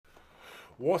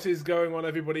What is going on,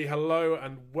 everybody? Hello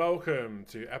and welcome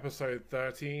to episode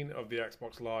 13 of the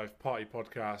Xbox Live Party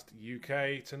Podcast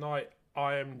UK. Tonight,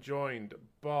 I am joined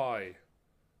by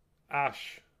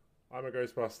Ash. I'm a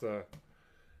Ghostbuster.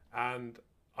 And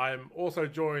I am also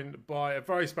joined by a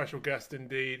very special guest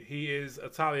indeed. He is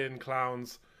Italian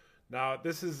Clowns. Now,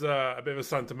 this is a bit of a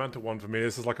sentimental one for me.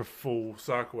 This is like a full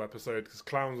circle episode because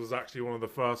Clowns was actually one of the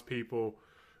first people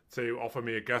to offer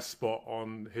me a guest spot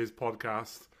on his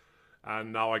podcast.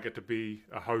 And now I get to be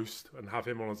a host and have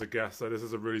him on as a guest. So this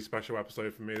is a really special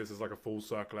episode for me. This is like a full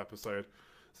circle episode.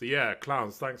 So yeah,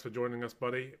 Clowns, thanks for joining us,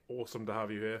 buddy. Awesome to have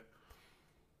you here.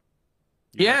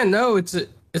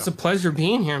 It's a pleasure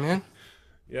being here, man.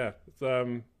 Yeah, it's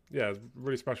a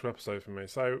really special episode for me.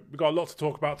 So we've got a lot to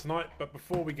talk about tonight. But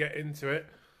before we get into it,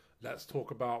 let's talk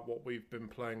about what we've been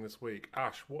playing this week.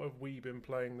 Ash, what have we been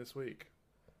playing this week?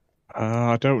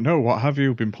 I don't know. What have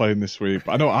you been playing this week?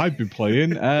 I know I've been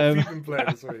playing. What have you been playing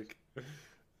this week?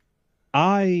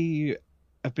 I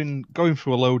have been going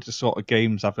through a load of sort of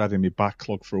games I've had in my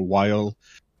backlog for a while.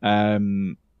 But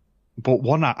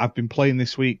one I've been playing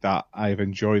this week that I've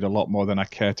enjoyed a lot more than I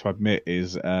care to admit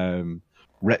is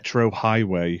Retro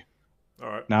Highway. All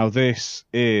right. Now this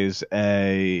is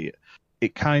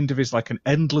it kind of is like an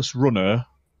endless runner,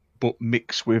 but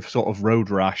mixed with sort of road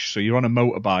rash. So you're on a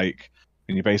motorbike.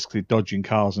 And you're basically dodging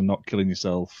cars and not killing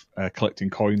yourself, collecting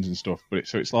coins and stuff. But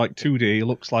it's like 2D,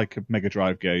 looks like a Mega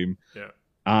Drive game, Yeah.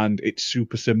 and it's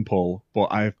super simple.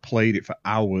 But I've played it for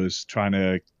hours trying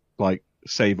to like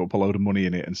save up a load of money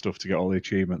in it and stuff to get all the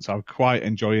achievements. I'm quite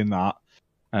enjoying that.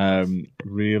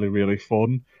 Really, really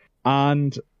fun.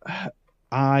 And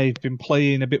I've been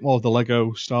playing a bit more of the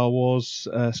Lego Star Wars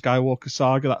Skywalker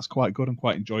Saga. That's quite good. I'm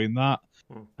quite enjoying that.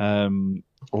 A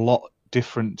lot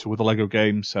different to the Lego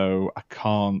game, so I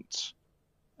can't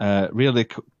really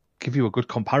give you a good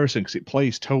comparison because it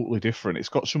plays totally different. It's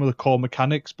got some of the core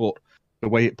mechanics, but the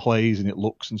way it plays and it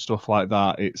looks and stuff like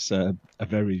that, it's a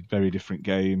very, very different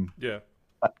game. Yeah.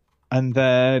 And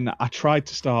then I tried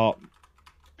to start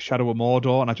Shadow of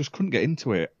Mordor, and I just couldn't get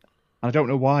into it. And I don't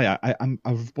know why.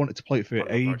 I've wanted to play it for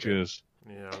ages.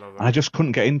 Yeah, I love that. And I just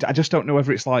couldn't get into. I just don't know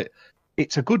whether it's like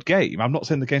it's a good game. I'm not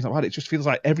saying the game's not bad. It just feels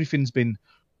like everything's been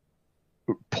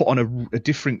put on a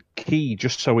different key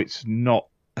just so it's not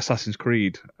Assassin's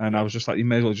Creed, and I was just like, you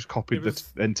may as well just copy the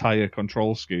entire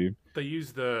control scheme. They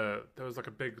used there was like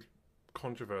a big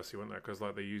controversy, wasn't there? Because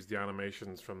like they used the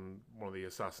animations from one of the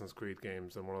Assassin's Creed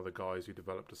games, and one of the guys who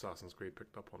developed Assassin's Creed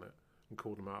picked up on it and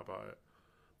called them out about it.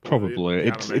 But Probably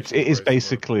it is very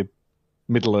basically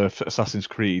Middle Earth Assassin's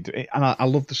Creed, and I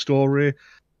love the story.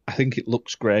 I think it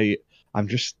looks great.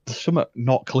 There's something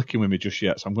not clicking with me just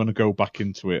yet, so I'm going to go back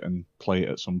into it and play it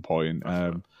at some point.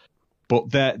 But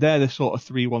they're the sort of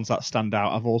three ones that stand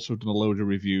out. I've also done a load of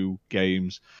review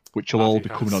games, which will all be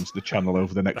coming onto the channel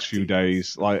over the next few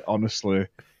days. Like, honestly,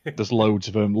 there's loads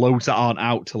of them. Loads that aren't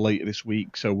out till later this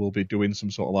week, so we'll be doing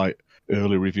some sort of like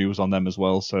early reviews on them as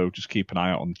well. So just keep an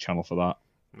eye out on the channel for that.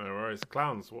 No worries.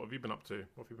 Clowns, what have you been up to?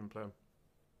 What have you been playing?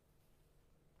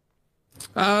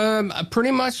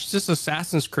 Pretty much just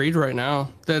Assassin's Creed right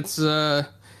now. That's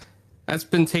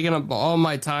been taking up all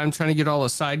my time trying to get all the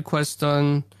side quests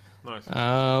done. Nice.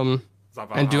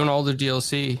 And doing all the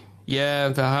DLC. Yeah,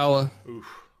 Valhalla. Oof,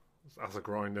 that's a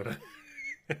grind, isn't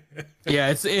it? Yeah,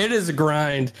 it is a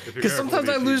grind because sometimes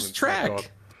I lose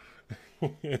track.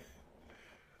 Yeah,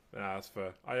 that's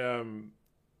fair. I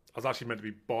was actually meant to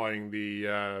be buying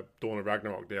the Dawn of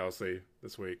Ragnarok DLC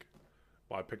this week,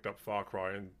 but I picked up Far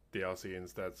Cry and DLC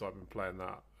instead, so I've been playing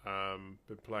that.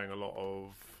 Been playing a lot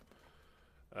of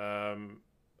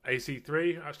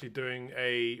AC3, actually doing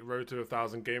a Road to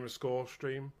 1,000 Gamer Score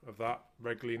stream of that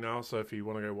regularly now, so if you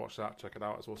want to go watch that, check it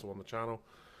out. It's also on the channel.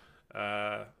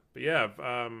 But yeah,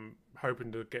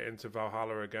 hoping to get into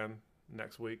Valhalla again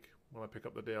next week when I pick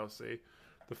up the DLC.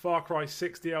 The Far Cry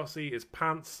 6 DLC is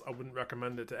pants. I wouldn't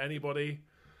recommend it to anybody.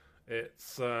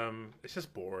 It's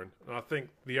just boring, and I think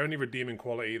the only redeeming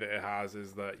quality that it has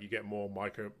is that you get more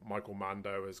Michael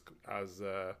Mando as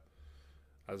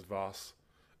Vass,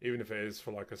 even if it is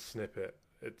for like a snippet.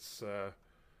 It's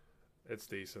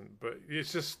decent, but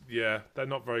it's just they're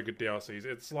not very good DLCs.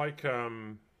 It's like a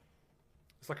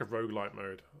roguelite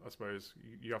mode, I suppose.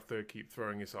 You have to keep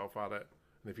throwing yourself at it,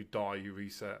 and if you die, you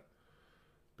reset.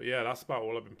 But yeah, that's about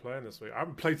all I've been playing this week. I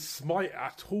haven't played Smite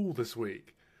at all this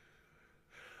week.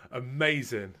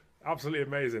 Amazing. Absolutely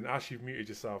amazing. Ash, you've muted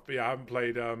yourself. But yeah, I haven't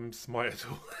played Smite at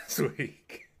all this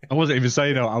week. I wasn't even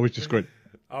saying that. I was just going.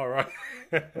 All right.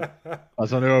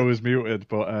 As I knew I was muted,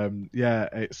 but yeah,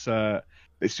 it's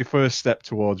your first step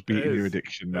towards beating your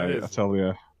addiction, mate. I tell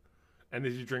you.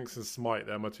 Energy drinks and Smite,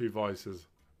 they're my two vices.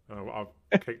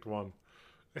 I've kicked one.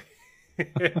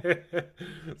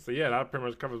 So yeah, that pretty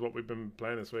much covers what we've been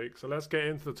playing this week. So let's get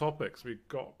into the topics. We've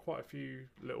got quite a few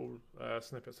little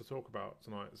snippets to talk about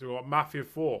tonight. So we've got Mafia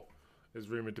 4 is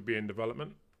rumored to be in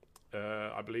development.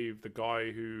 I believe the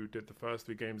guy who did the first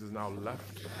 3 games is now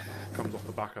left. Comes off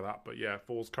the back of that. But yeah,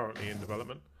 4's currently in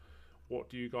development. What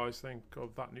do you guys think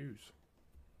of that news?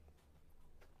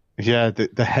 Yeah,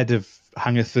 the head of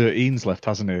Hangar 13's left,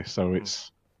 hasn't he? So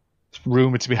it's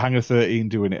rumored to be Hangar 13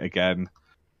 doing it again.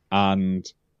 And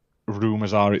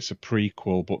rumours are it's a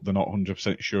prequel, but they're not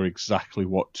 100% sure exactly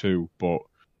what to. But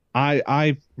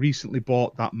I recently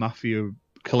bought that Mafia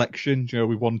collection, you know,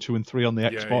 with 1, 2, and 3 on the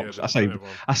Xbox.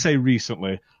 I say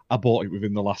recently. I bought it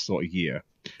within the last sort of year,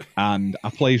 and I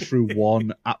played through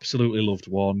 1. Absolutely loved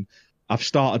 1. I've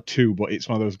started 2, but it's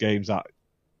one of those games that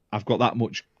I've got that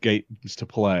much games to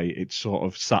play. It's sort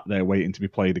of sat there waiting to be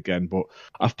played again. But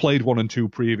I've played 1 and 2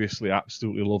 previously. I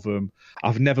absolutely love them.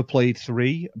 I've never played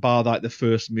 3, bar like the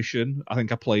first mission. I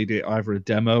think I played it either a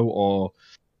demo or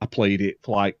I played it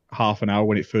for like half an hour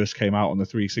when it first came out on the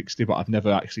 360. But I've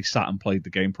never actually sat and played the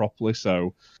game properly.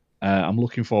 So I'm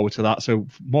looking forward to that. So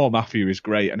more Mafia is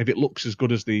great. And if it looks as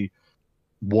good as the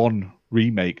 1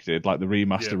 remake did, like the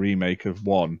remaster remake of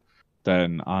 1,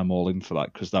 then I'm all in for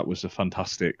that, because that was a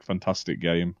fantastic, fantastic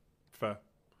game. Fair.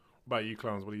 What about you,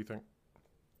 Clowns? What do you think?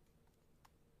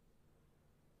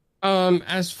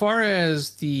 As far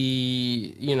as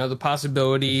the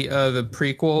possibility of a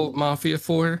prequel Mafia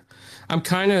 4, I'm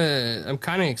kind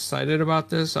of excited about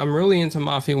this. I'm really into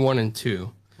Mafia 1 and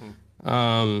 2.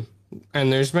 And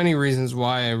there's many reasons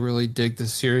why I really dig the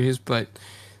series, but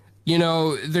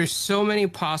there's so many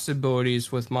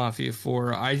possibilities with Mafia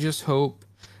 4. I just hope,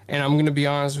 and I'm going to be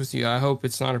honest with you, I hope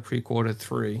it's not a prequel to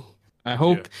 3. I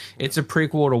hope it's a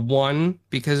prequel to 1,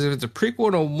 because if it's a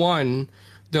prequel to 1,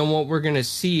 then what we're going to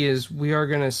see is we are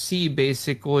going to see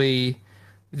basically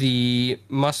the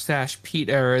Mustache Pete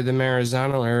era, the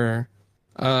Maranzano era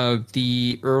of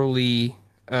the early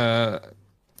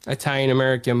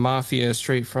Italian-American mafia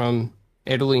straight from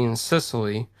Italy and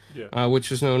Sicily,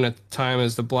 which was known at the time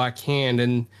as the Black Hand.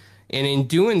 And in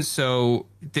doing so,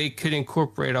 they could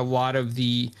incorporate a lot of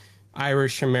the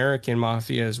Irish-American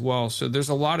mafia as well. So there's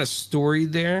a lot of story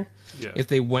there if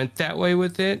they went that way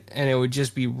with it, and it would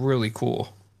just be really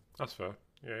cool. That's fair.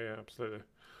 Yeah, absolutely.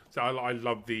 So I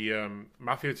love the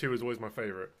Mafia 2 is always my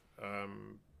favourite.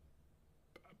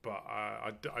 But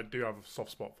I do have a soft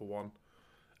spot for 1.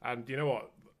 And you know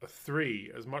what?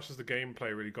 3, as much as the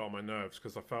gameplay really got on my nerves,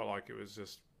 because I felt like it was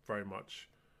just very much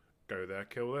go there,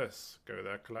 kill this, go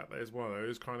there, collect that. It's one of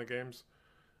those kind of games.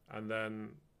 And then,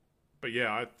 but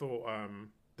yeah, I thought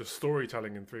the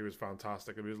storytelling in 3 was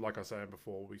fantastic. It was, like I said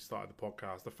before we started the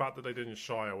podcast, the fact that they didn't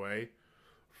shy away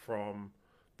from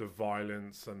the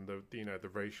violence and the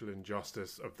racial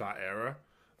injustice of that era.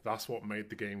 That's what made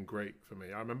the game great for me.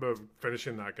 I remember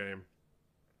finishing that game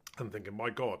and thinking,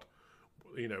 my God,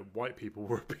 white people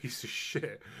were a piece of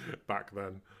shit back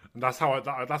then. And that's how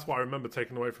that's what I remember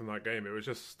taking away from that game. It was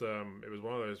just it was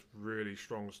one of those really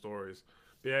strong stories.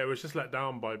 But yeah, it was just let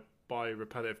down by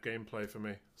repetitive gameplay for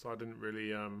me. So I didn't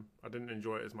really I didn't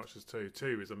enjoy it as much as 2.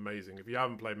 2 is amazing. If you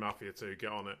haven't played Mafia 2,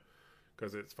 get on it,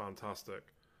 because it's fantastic.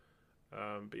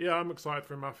 But yeah, I'm excited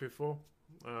for Mafia 4.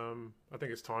 I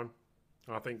think it's time.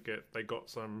 I think they got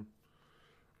some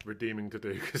redeeming to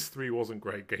do, because 3 wasn't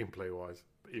great gameplay wise,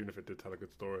 even if it did tell a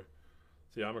good story.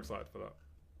 So yeah, I'm excited for that.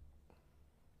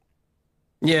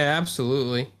 Yeah,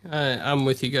 absolutely. I'm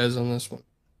with you guys on this one.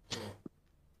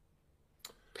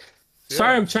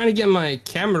 Sorry, I'm trying to get my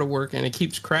camera to work and it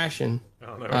keeps crashing.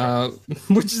 Oh, no,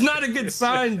 which is not a good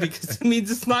sign, because it means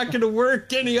it's not going to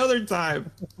work any other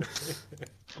time.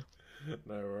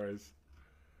 No worries.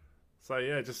 So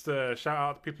yeah, just shout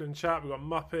out to people in chat. We've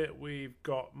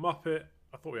got Muppet.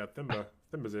 I thought we had Thimber.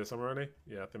 Thimber's here somewhere, isn't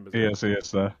he? Yeah, Thimber's here.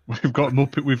 Yes, there. We've got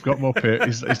Muppet.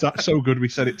 Is that so good we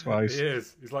said it twice? He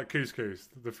is. He's like couscous.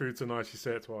 The food's so nice you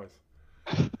say it twice.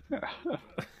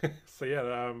 So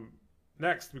yeah,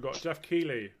 next we've got Jeff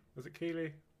Keighley. Was it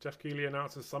Keighley? Jeff Keighley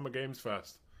announces Summer Games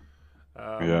Fest.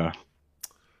 I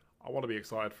want to be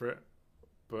excited for it,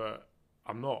 but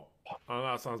I'm not. I know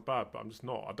that sounds bad, but I'm just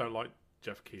not. I don't like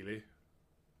Jeff Keighley.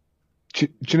 Do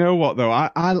you know what though?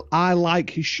 I like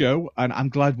his show, and I'm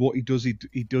glad what he does.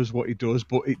 He does what he does,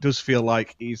 but it does feel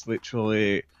like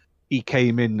he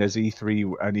came in as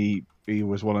E3 and he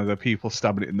was one of the people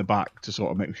stabbing it in the back to sort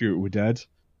of make sure it were dead.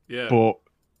 Yeah. But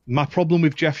my problem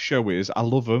with Jeff's show is I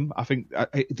love him. I think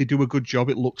they do a good job.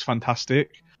 It looks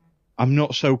fantastic. I'm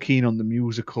not so keen on the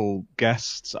musical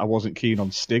guests. I wasn't keen on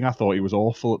Sting. I thought he was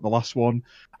awful at the last one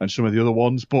and some of the other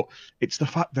ones. But it's the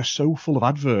fact they're so full of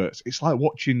adverts. It's like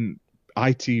watching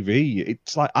ITV.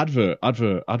 It's like advert,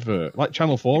 like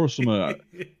Channel 4 or something.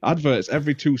 Adverts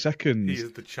every 2 seconds. He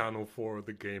is the Channel 4 of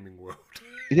the gaming world.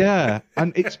 Yeah,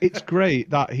 and it's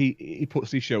great that he puts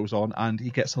these shows on and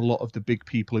he gets a lot of the big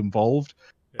people involved.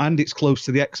 Yeah. And it's close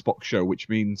to the Xbox show, which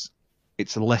means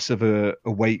it's less of a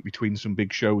wait between some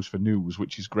big shows for news,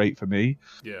 which is great for me.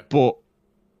 Yeah. But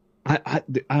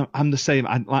I'm the same.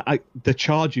 They're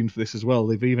charging for this as well.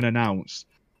 They've even announced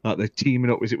that they're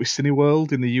teaming up. Is it with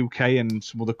Cineworld in the UK and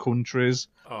some other countries?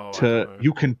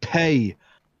 You can pay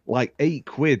like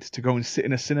 £8 to go and sit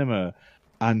in a cinema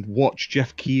and watch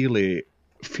Jeff Keighley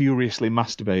furiously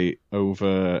masturbate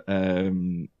over Hideo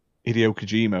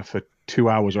Kojima for 2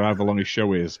 hours or however long his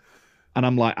show is. And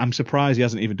I'm surprised he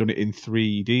hasn't even done it in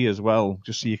 3D as well,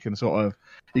 just so you can sort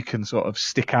of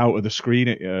stick out of the screen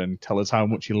at you and tell us how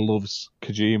much he loves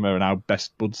Kojima and how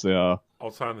best buds they are.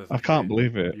 I can't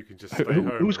believe it. You can just stay home.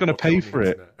 Who's going to pay for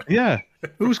it? Yeah,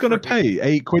 who's going to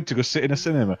pay £8 to go sit in a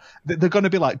cinema? They're going to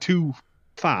be like too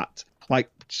fat, like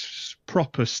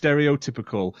proper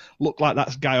stereotypical. Look like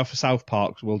that guy off of South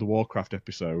Park's World of Warcraft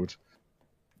episode,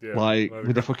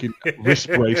 with a fucking wrist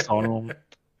brace on.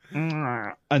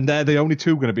 And they're the only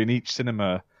two going to be in each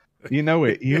cinema. You know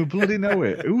it. You bloody know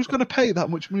it. Who's going to pay that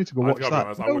much money to go watch that?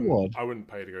 Honest, no one. I wouldn't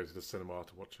pay to go to the cinema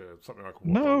to watch something I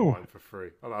can watch online for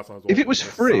free. If it was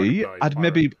free, I'd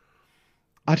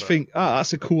think,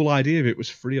 that's a cool idea if it was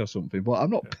free or something. But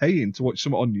I'm not paying to watch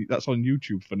something that's on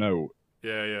YouTube for no.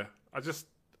 Yeah.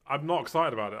 I'm not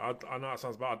excited about it. I know that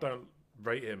sounds bad. I don't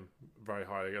rate him very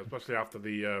highly, especially after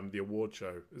the award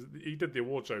show. He did the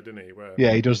award show, didn't he?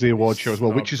 Yeah, he does the award show as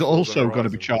well, which is also going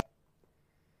to be charged.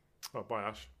 Oh, bye,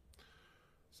 Ash.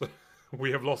 So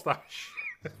we have lost Ash.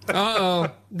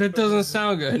 Uh-oh, that doesn't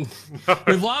sound good. No.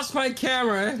 We've lost my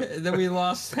camera, then we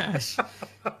lost Ash.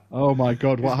 Oh my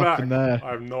God, what happened there?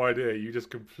 I have no idea. You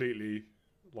just completely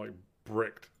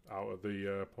bricked out of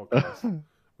the podcast.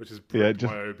 Which is my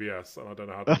OBS, and I don't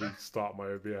know how to restart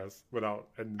my OBS without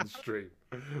ending the stream.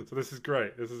 So this is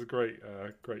great. This is a great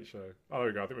show. Oh, there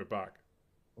we go. I think we're back.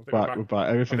 We're back.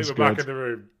 Everything's good. We're back in the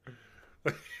room.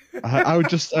 I was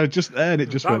just there, and it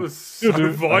just went. Was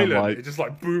so violent. It just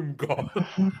boom, gone.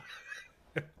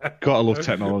 Gotta love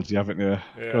technology, haven't you?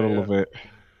 Yeah, Gotta love it.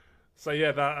 So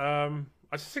yeah, that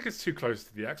I just think it's too close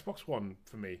to the Xbox One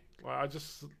for me.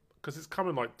 Because it's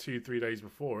coming 2-3 days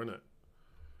before, isn't it?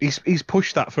 He's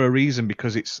pushed that for a reason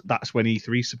because that's when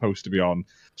E3's supposed to be on.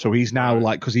 So he's now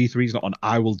because E3's not on,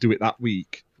 I will do it that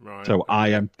week. Right. So I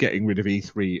am getting rid of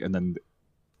E3, and then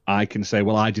I can say,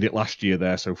 well, I did it last year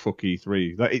there, so fuck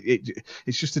E3.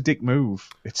 It's just a dick move.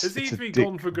 Is E3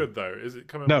 gone for good though? Is it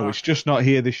coming? No, back? It's just not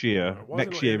here this year.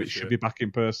 Next year it should be back in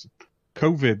person.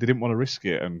 COVID, they didn't want to risk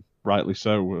it, and rightly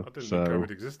so. I didn't think COVID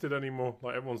existed anymore.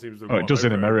 Everyone seems to. It does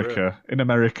in America. In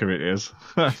America, it is.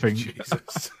 I think.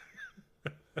 Jesus.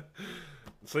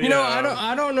 So,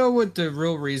 I don't know what the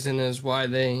real reason is why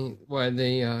they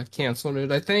canceled it.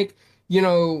 I think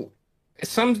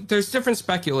there's different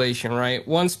speculation, right?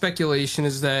 One speculation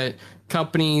is that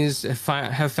companies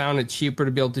have found it cheaper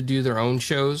to be able to do their own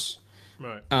shows,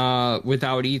 right?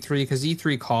 Without E3, because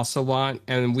E3 costs a lot,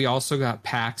 and we also got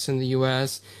PAX in the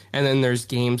US, and then there's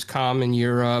Gamescom in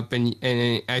Europe, and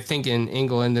I think in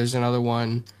England there's another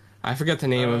one. I forget the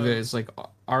name of it. It's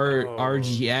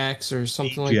RGX or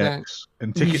something like that.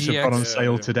 And tickets have gone on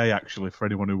sale today, actually, for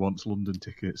anyone who wants London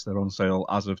tickets. They're on sale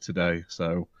as of today,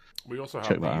 so we also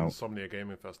have the Insomnia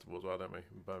Gaming Festival as well, don't we,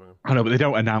 in Birmingham? I know, but they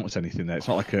don't announce anything there. It's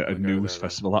not like a news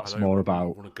festival. That's more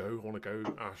about... I want to go,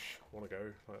 Ash. I want to go.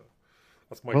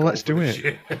 That's my goal. Let's do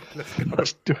it.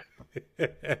 Let's do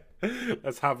it.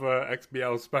 Let's have a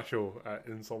XBL special at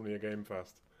Insomnia Game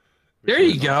Fest. There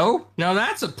you go. Now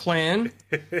that's a plan.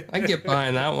 I can get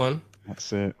behind that one.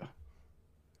 That's it.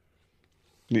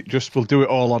 We'll do it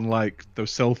all on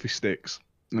those selfie sticks.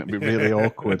 It'd be really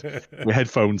awkward. With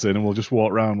headphones in, and we'll just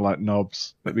walk around like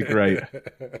knobs. That'd be great.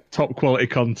 Top quality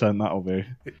content, that'll be.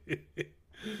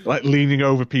 Leaning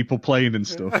over people playing and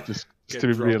stuff. Just to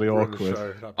be really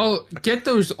awkward. Oh, get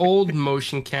those old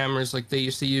motion cameras like they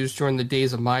used to use during the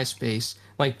days of MySpace.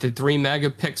 Like the 3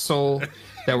 megapixel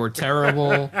that were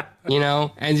terrible,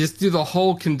 and just do the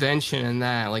whole convention and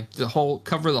that,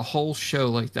 cover the whole show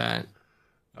like that.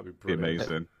 That'd be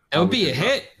amazing. It'll be a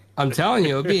hit. I'm telling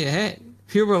you, it'll be a hit.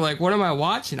 People are like, what am I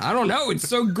watching? I don't know. It's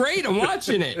so great. I'm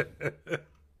watching it.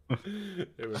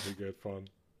 It would be good fun.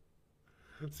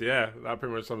 So yeah, that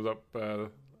pretty much sums up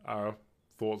our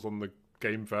thoughts on the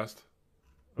Game Fest.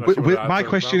 My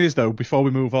question is, though, before we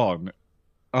move on,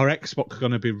 are Xbox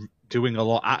going to be doing a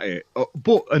lot at it?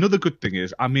 But another good thing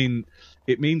is, I mean,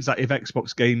 it means that if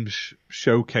Xbox Games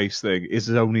Showcase thing is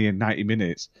only in 90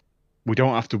 minutes, we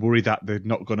don't have to worry that they're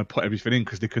not going to put everything in,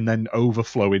 because they can then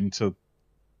overflow into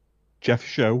Jeff's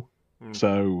show.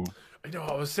 So, you know,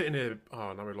 I was sitting here.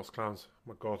 Oh, now we lost clowns.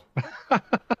 Oh, my God.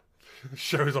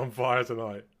 Show's on fire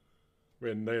tonight.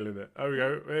 We're nailing it. There we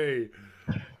go. Hey.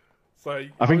 So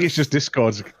I think it's just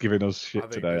Discord's giving us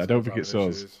shit today. I don't think it's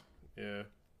us. Yeah.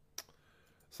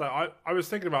 So I was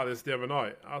thinking about this the other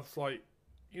night. I was like,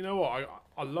 you know what?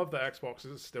 I love that Xbox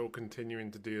is still continuing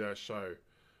to do their show.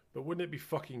 But wouldn't it be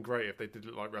fucking great if they did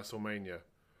it like WrestleMania?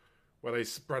 Where they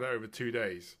spread it over 2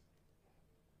 days.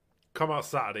 Come out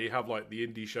Saturday, have like the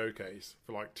indie showcase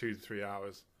for like 2 to 3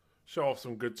 hours. Show off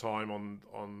some good time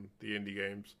on the indie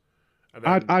games. And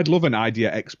then, I'd love an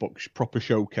idea Xbox proper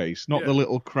showcase, not the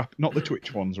little crap, not the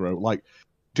Twitch ones, bro. Like,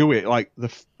 do it like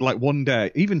one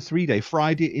day, even 3 day,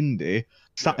 Friday indie,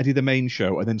 Saturday the main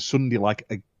show, and then Sunday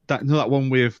that one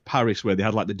with Paris where they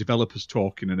had like the developers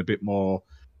talking and a bit more.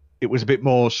 It was a bit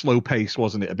more slow paced,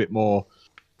 wasn't it? A bit more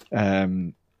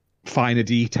finer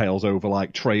details over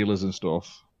like trailers and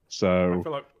stuff. So I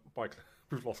feel like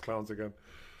we've lost clowns again.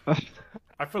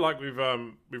 I feel like we've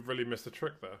really missed a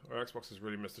trick there, or Xbox has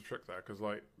really missed a trick there, because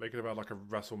like they could have had like a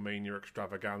WrestleMania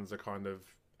extravaganza kind of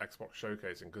Xbox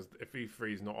showcasing. Because if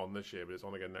E3 is not on this year, but it's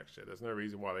on again next year, there's no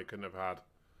reason why they couldn't have had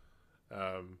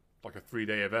like a 3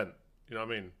 day event. You know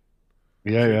what I mean?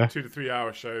 Yeah. 2 to 3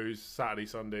 hour shows, Saturday,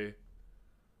 Sunday.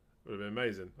 Would have been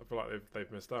amazing. I feel like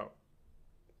they've missed out.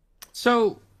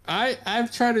 So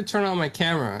I've tried to turn on my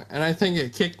camera, and I think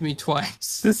it kicked me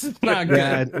twice. This is not good.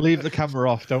 Yeah, leave the camera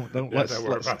off. Don't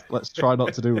let's try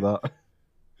not to do that.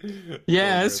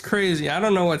 Yeah, it's crazy. I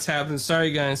don't know what's happened.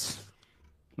 Sorry, guys.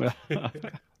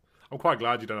 I'm quite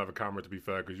glad you don't have a camera, to be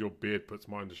fair, because your beard puts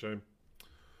mine to shame.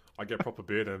 I get proper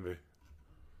beard envy.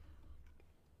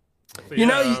 So, you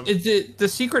know, the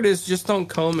secret is just don't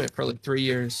comb it for like 3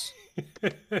 years.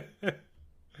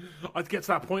 I'd get to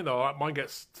that point though. Like, mine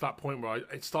gets to that point where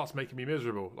it starts making me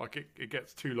miserable. Like it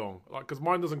gets too long. Like because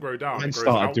mine doesn't grow down. Mine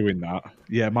started doing that.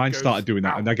 Yeah, mine started doing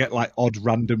that, and I get like odd,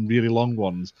 random, really long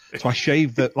ones. So I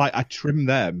shave that. Like I trim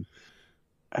them,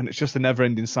 and it's just a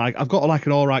never-ending cycle. I've got like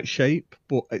an all right shape,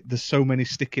 but there's so many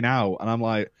sticking out, and I'm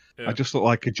like, I just look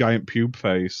like a giant pube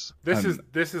face. This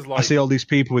is like I see all these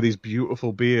people with these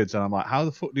beautiful beards, and I'm like, how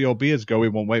the fuck do your beards go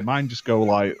in one way? Mine just go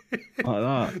like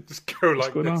that. Just go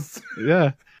like this.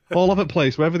 Yeah. All over the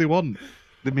place, wherever they want.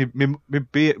 My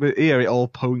ear, it all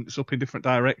points up in different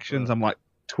directions. I'm like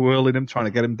twirling them, trying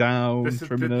to get them down,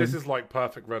 trimming them. This is like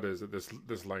perfect redders at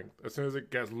this length. As soon as it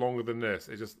gets longer than this,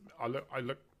 I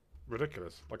look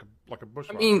ridiculous, like a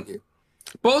bushwhacker. I mean,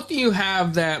 both of you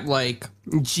have that like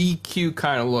GQ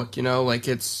kind of look, you know, like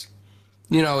it's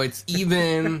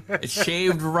even, it's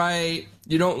shaved right.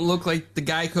 You don't look like the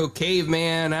Geico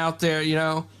caveman out there, you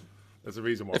know. There's a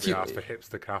reason why we asked for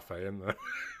Hipster Cafe, isn't there?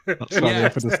 That's why they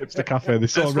offered us Hipster Cafe. They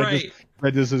saw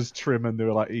Redders as trim, and they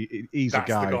were like, he's a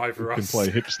guy who can play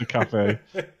Hipster Cafe.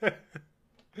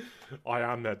 I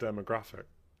am their demographic.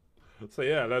 So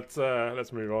yeah, let's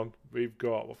move on. What we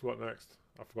got next?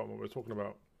 I've forgotten what we were talking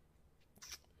about.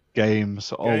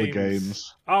 Games, all the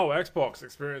games. Oh, Xbox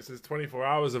experiences 24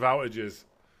 hours of outages.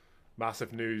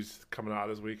 Massive news coming out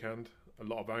this weekend. A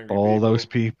lot of angry people. All those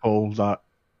people that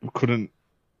couldn't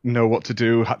know what to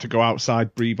do, had to go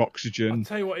outside, breathe oxygen. I'll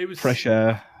tell you what, it was fresh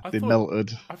air. They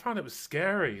melted. I found it was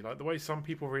scary, like the way some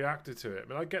people reacted to it. I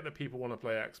mean, I get that people want to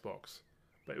play Xbox,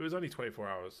 but it was only 24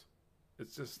 hours.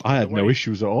 It's just I had no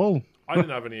issues at all. I didn't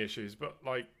have any issues, but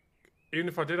like, even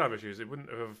if I did have issues, it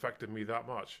wouldn't have affected me that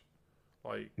much.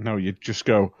 Like, no, you'd just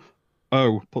go,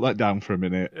 oh, put that down for a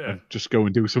minute, and just go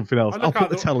and do something else. I'll put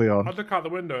the telly on. I'd look out the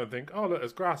window and think, oh, look,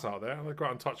 there's grass out there, and I'd go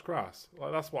out and touch grass.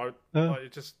 Like that's why, like,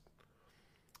 it just.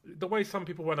 The way some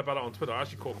people went about it on Twitter, I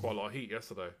actually caught quite a lot of heat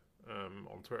yesterday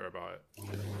on Twitter about it.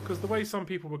 Because the way some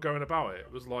people were going about it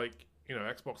was like, you know,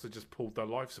 Xbox had just pulled their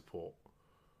life support.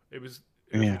 It was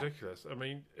ridiculous. I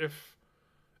mean, if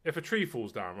a tree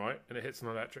falls down, right, and it hits an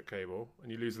electric cable,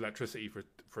 and you lose electricity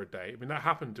for a day, I mean, that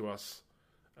happened to us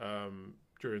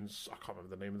during, I can't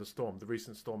remember the name of the storm, the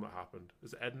recent storm that happened.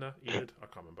 Is it Edna? Enid? I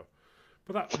can't remember.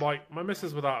 But that, like, my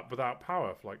missus without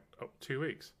power for like 2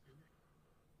 weeks.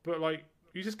 But like,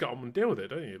 you just get on and deal with it,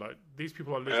 don't you? Like, these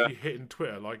people are literally hitting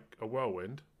Twitter like a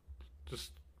whirlwind,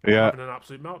 just having an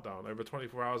absolute meltdown over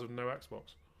 24 hours of no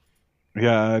Xbox.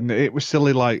 Yeah, and it was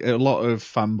silly. Like, a lot of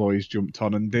fanboys jumped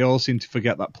on, and they all seem to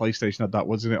forget that PlayStation had that,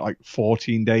 wasn't it? Like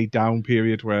 14-day down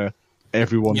period where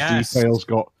everyone's details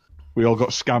we all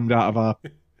got scammed out of our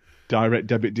direct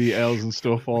debit details and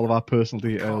stuff. All of our personal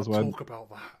details went. Talk about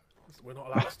that. We're not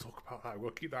allowed to talk about that.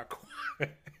 We'll keep that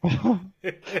quiet.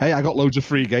 Hey, I got loads of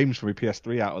free games for my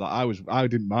PS3 out of that. I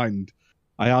didn't mind.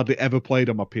 I hardly ever played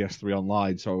on my PS3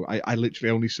 online, so I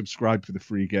literally only subscribed for the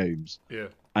free games. Yeah.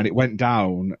 And it went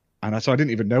down, and so I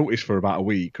didn't even notice for about a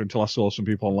week until I saw some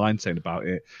people online saying about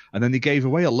it. And then they gave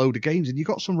away a load of games, and you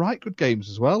got some right good games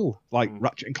as well, like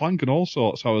Ratchet and Clank and all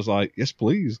sorts. So I was like, yes,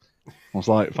 please. I was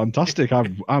like, fantastic,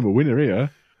 I'm a winner here.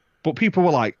 But people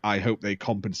were like, I hope they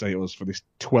compensate us for this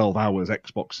 12 hours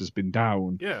Xbox has been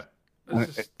down. Yeah.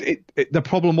 The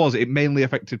problem was it mainly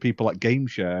affected people at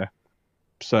GameShare.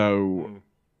 So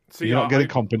you're not getting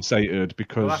compensated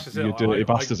because your dirty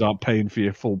bastards aren't paying for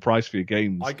your full price for your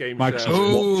games. Microsoft's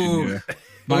watching you.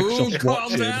 Microsoft's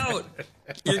watching. Out.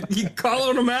 You're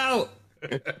calling them out.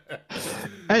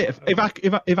 Hey,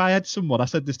 if I had someone, I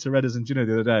said this to Redders and Gino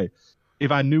the other day,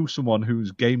 if I knew someone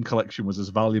whose game collection was as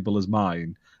valuable as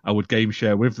mine, I would game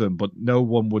share with them, but no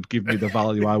one would give me the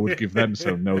value I would give them,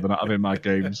 so no, they're not having my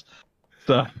games.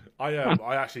 So I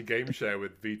actually game share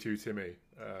with V2 Timmy.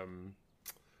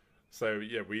 So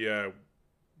yeah,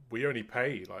 we only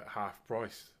pay like half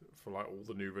price for like all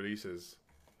the new releases.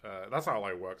 That's how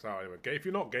it works out anyway. If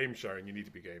you're not game sharing, you need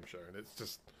to be game sharing.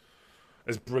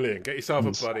 It's brilliant. Get yourself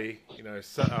a buddy,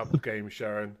 set up game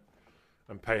sharing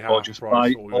and pay half price for all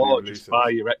your new releases. Just buy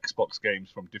your Xbox games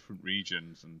from different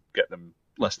regions and get them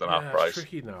less than half price. It's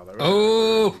tricky now,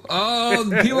 though.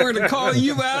 People are going to call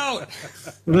you out.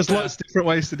 There's lots of different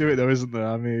ways to do it, though, isn't there?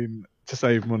 I mean, to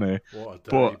save money. What a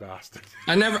dirty bastard.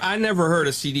 I never heard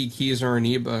of CD Keys or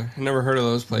Aniba. I never heard of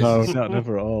those places. No,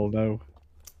 never at all, no.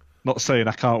 Not saying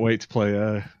I can't wait to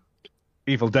play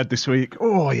Evil Dead this week.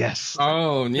 Oh, yes.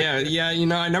 Oh, yeah,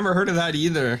 I never heard of that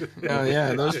either.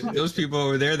 Yeah, those people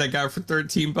over there that got it for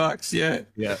 $13, yeah.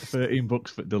 Yeah, $13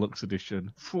 for deluxe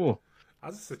edition. Phew.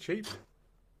 That's so cheap.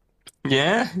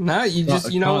 Yeah, no, you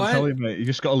know what? Tell you, mate, you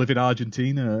just got to live in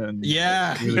Argentina. And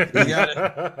yeah, you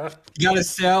gotta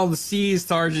sell the seas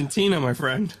to Argentina, my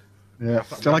friend. Yeah,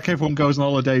 so like everyone goes on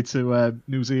holiday to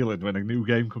New Zealand when a new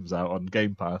game comes out on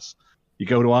Game Pass, you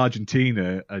go to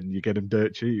Argentina and you get them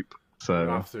dirt cheap. So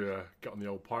I have to get on the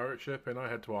old pirate ship and I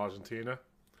head to Argentina.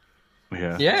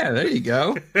 Yeah, there you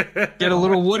go. Get a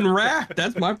little wooden raft.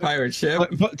 That's my pirate ship.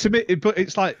 But to me,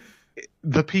 it's like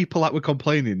the people that were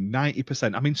complaining,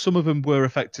 90%. I mean, some of them were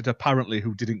affected apparently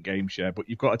who didn't game share, but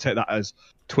you've got to take that as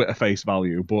Twitter face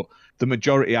value. But the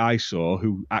majority I saw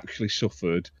who actually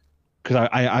suffered, because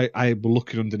I were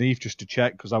looking underneath just to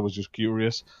check because I was just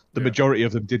curious. The majority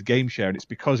of them did game share, and it's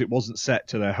because it wasn't set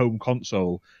to their home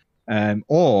console,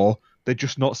 or they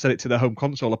just not set it to their home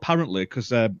console apparently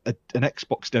because an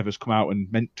Xbox dev has come out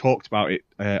and talked about it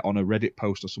on a Reddit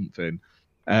post or something.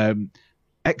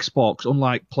 Xbox,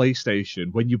 unlike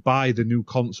PlayStation, when you buy the new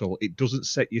console, it doesn't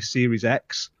set your Series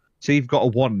X. So you've got a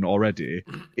One already.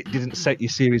 It didn't set your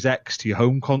Series X to your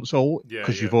home console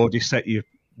because you've already set your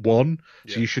One.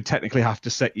 So you should technically have to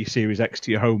set your Series X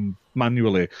to your home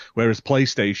manually. Whereas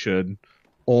PlayStation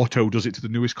auto does it to the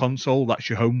newest console. That's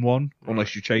your home one,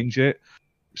 unless you change it.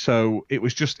 So it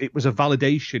was a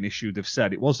validation issue, they've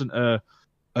said. It wasn't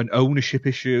an ownership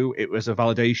issue. It was a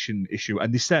validation issue.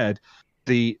 And they said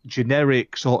the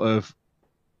generic sort of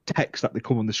text that they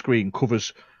come on the screen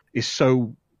is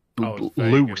so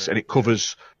loose and it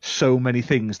covers so many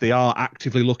things. They are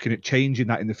actively looking at changing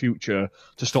that in the future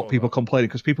to stop people complaining,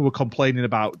 because people were complaining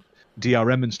about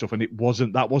DRM and stuff, and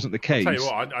that wasn't the case. I'll tell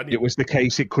you what, it was the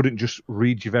case it couldn't just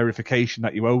read your verification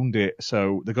that you owned it,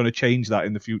 so they're going to change that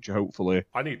in the future, hopefully.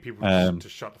 I need people to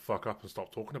shut the fuck up and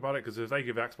stop talking about it, because if they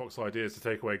give Xbox ideas to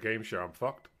take away game share, I'm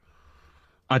fucked.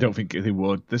 I don't think they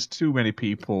would. There's too many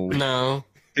people. No.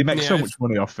 They make so much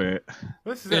money off it.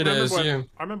 I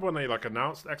remember when they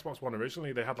announced Xbox One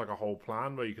originally, they had a whole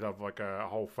plan where you could have a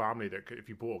whole family that if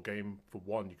you bought a game for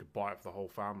one, you could buy it for the whole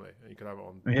family, and you could have it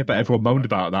on. Yeah, but everyone moaned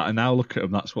about that, and now look at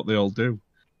them. That's what they all do.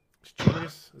 It's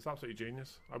genius. It's absolutely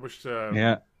genius. I wish.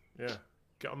 Get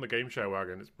on the game share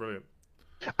wagon. It's brilliant.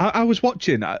 I was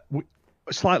watching.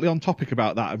 Slightly on topic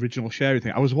about that original sharing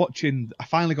thing. I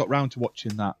finally got round to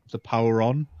watching the Power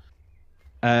On.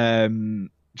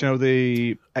 Do you know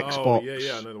the Xbox? Oh,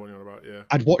 yeah, I know the one you're on about, yeah.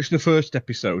 I'd watched the first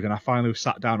episode and I finally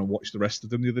sat down and watched the rest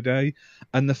of them the other day.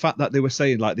 And the fact that they were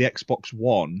saying, the Xbox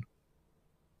One,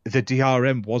 the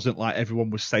DRM wasn't like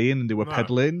everyone was saying and they were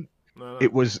peddling. No.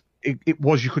 It was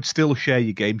you could still share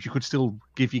your games, you could still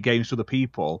give your games to other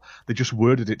people. They just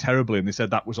worded it terribly and they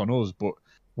said that was on us, but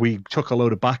we took a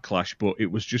load of backlash, but it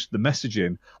was just the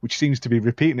messaging, which seems to be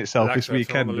repeating itself this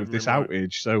weekend with this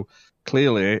outage. So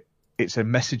clearly it's a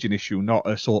messaging issue, not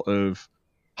a sort of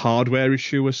hardware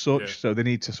issue as such. So they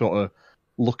need to sort of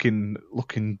looking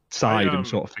side I, and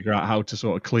sort of figure out how to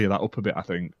sort of clear that up a bit. I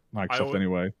think I, Microsoft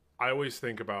anyway. I always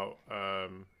think about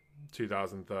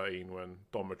 2013 when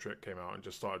Don Matrick came out and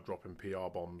just started dropping PR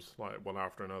bombs like one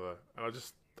after another, and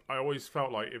I always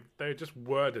felt like if they just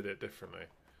worded it differently,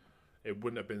 it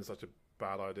wouldn't have been such a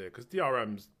bad idea, because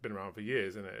DRM's been around for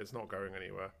years, isn't it? It's not going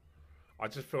anywhere. I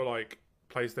just feel like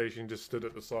PlayStation just stood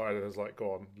at the side and was like,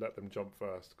 go on, let them jump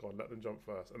first. Go on, let them jump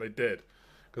first. And they did.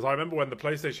 Because I remember when the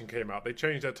PlayStation came out, they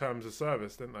changed their terms of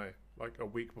service, didn't they? Like a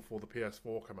week before the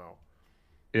PS4 came out.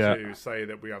 Yeah. To say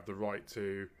that we have the right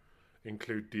to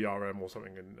include DRM or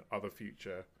something in other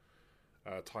future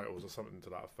titles or something to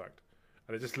that effect.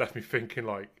 And it just left me thinking,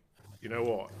 like, you know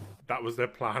what? That was their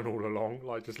plan all along.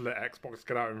 Like, just let Xbox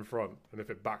get out in front, and if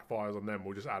it backfires on them,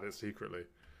 we'll just add it secretly.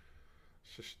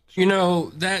 You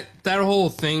know, that whole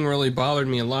thing really bothered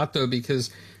me a lot, though, because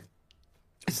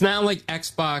it's not like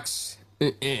Xbox,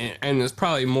 and it's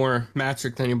probably more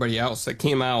Matrick than anybody else that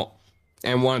came out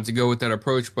and wanted to go with that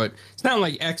approach, but it's not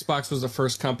like Xbox was the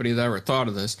first company that ever thought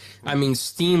of this. I mean,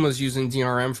 Steam was using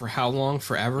DRM for how long?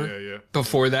 Forever? Yeah.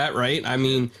 Before that, right? I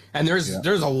mean, and there's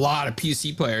a lot of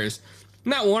PC players.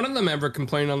 Not one of them ever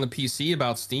complained on the PC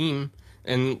about Steam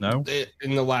in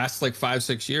the last like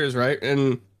 5-6 years, right?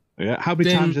 And yeah, how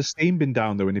many times has Steam been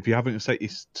down though? And if you haven't set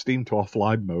your Steam to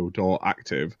offline mode or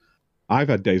active, I've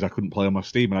had days I couldn't play on my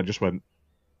Steam, and I just went,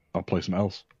 I'll play something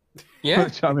else. Yeah,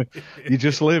 I mean, you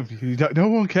just live. No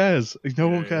one cares. No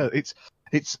one cares.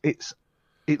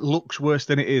 It looks worse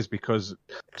than it is because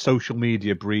social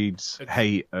media breeds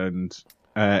hate, and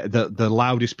the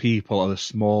loudest people are the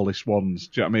smallest ones.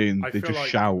 Do you know what I mean? They just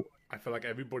shout. I feel like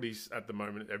everybody's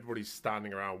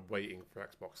standing around waiting for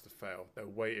Xbox to fail. They're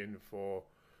waiting for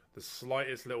the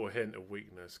slightest little hint of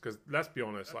weakness. Because let's be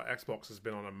honest, like Xbox has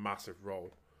been on a massive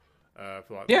roll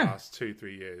for like the last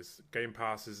 2-3 years. Game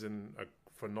Pass is in a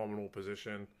phenomenal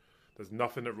position. There's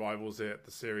nothing that rivals it.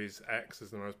 The Series X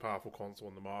is the most powerful console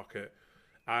on the market,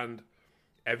 and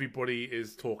everybody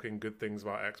is talking good things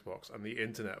about Xbox, and the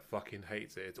internet fucking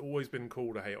hates it. It's always been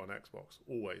cool to hate on Xbox,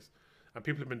 always, and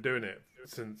people have been doing it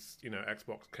since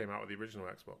Xbox came out with the original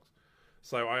Xbox.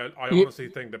 So I honestly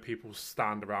think that people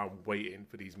stand around waiting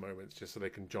for these moments just so they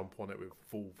can jump on it with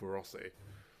full ferocity.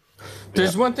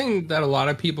 There's one thing that a lot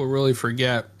of people really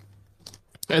forget,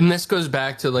 and this goes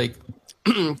back to like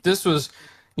this was,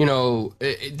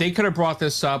 they could have brought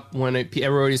this up when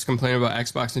everybody's complaining about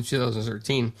Xbox in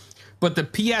 2013, but the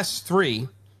PS3,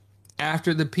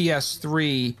 after the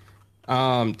PS3,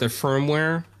 the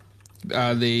firmware,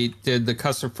 they did the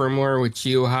custom firmware with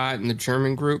GeoHot and the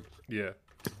German group. Yeah.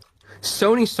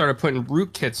 Sony started putting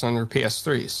rootkits on their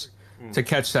PS3s to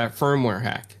catch that firmware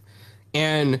hack.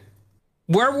 And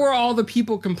where were all the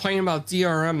people complaining about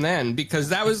DRM then? Because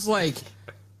that was like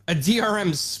a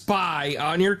DRM spy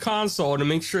on your console to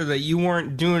make sure that you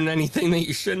weren't doing anything that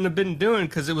you shouldn't have been doing,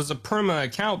 because it was a perma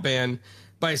account ban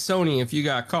by Sony if you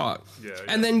got caught. Yeah.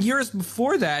 And then years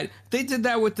before that, they did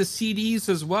that with the CDs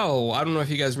as well. I don't know if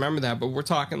you guys remember that, but we're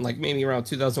talking like maybe around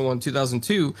 2001,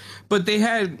 2002. But they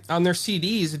had on their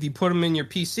CDs, if you put them in your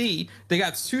PC, they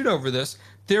got sued over this.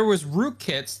 There was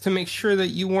rootkits to make sure that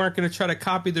you weren't going to try to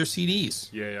copy their CDs.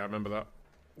 Yeah, I remember that.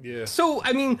 Yeah. So,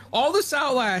 I mean, all this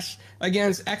outlash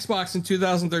against Xbox in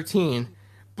 2013,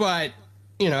 but,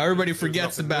 everybody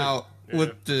forgets about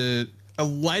what the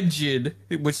alleged,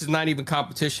 which is not even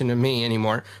competition to me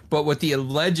anymore, but what the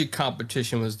alleged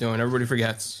competition was doing. Everybody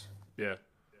forgets. Yeah.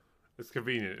 It's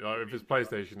convenient. Like, if it's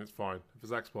PlayStation, it's fine. If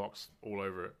it's Xbox, all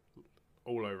over it.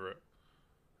 All over it.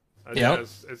 And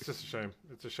it's just a shame.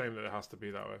 It's a shame that it has to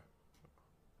be that way.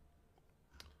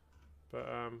 But,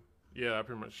 that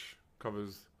pretty much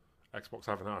covers Xbox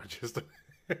having outages.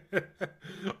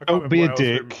 Don't be a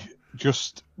dick.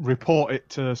 Just report it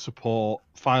to support,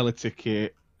 file a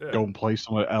ticket, go and play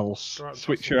somewhere else,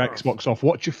 switch your Xbox off,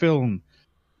 watch a film,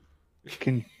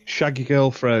 can shag your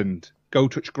girlfriend, go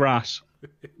touch grass,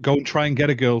 go and try and get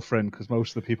a girlfriend, because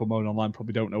most of the people moaning online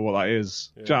probably don't know what that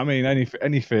is. Yeah. Do you know what I mean?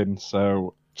 Anything.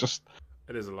 So just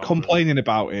complaining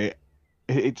about it,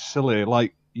 it's silly.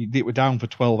 Like, they were down for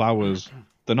 12 hours.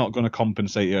 They're not going to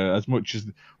compensate you as much as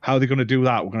how they're going to do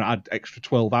that. We're going to add extra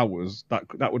 12 hours.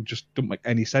 That would just don't make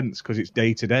any sense, because it's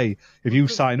day to day. If you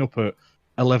sign up at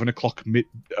 11 o'clock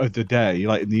of the day,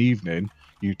 like in the evening,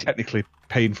 you technically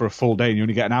paying for a full day and you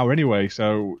only get an hour anyway.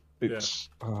 So it's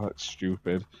it's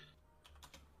stupid.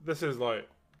 This is like,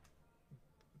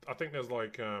 I think there's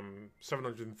like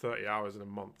 730 hours in a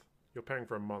month. You're paying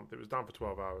for a month. It was down for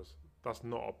 12 hours. That's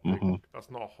not a big, that's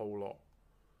not a whole lot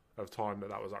of time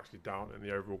that was actually down in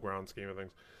the overall grand scheme of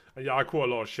things. And I caught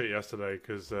a lot of shit yesterday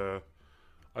because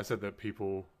I said that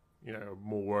people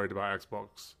more worried about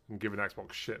Xbox and giving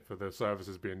Xbox shit for their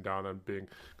services being down and being,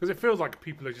 because it feels like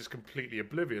people are just completely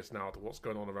oblivious now to what's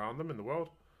going on around them in the world,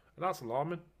 and that's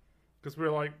alarming. Because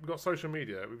we've got social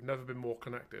media, we've never been more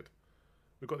connected.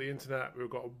 We've got the internet, we've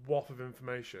got a waft of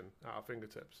information at our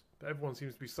fingertips, but everyone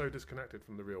seems to be so disconnected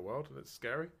from the real world, and it's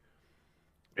scary.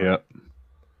 Yeah.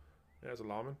 Yeah, it's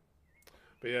alarming.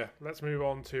 But yeah, let's move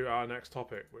on to our next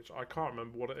topic, which I can't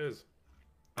remember what it is.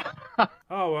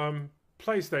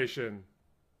 PlayStation.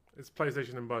 It's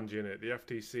PlayStation and Bungie in it. The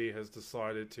FTC has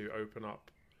decided to open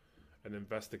up an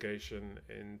investigation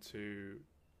into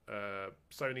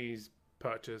Sony's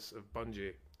purchase of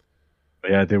Bungie.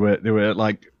 Yeah, they were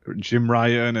like Jim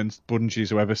Ryan and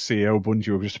Bungie's whoever CEO of Bungie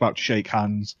were just about to shake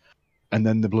hands, and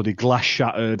then the bloody glass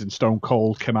shattered and Stone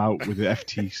Cold came out with the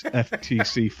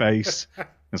FTC face.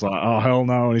 It's like, oh hell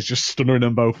no, and he's just stunning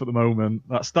them both at the moment.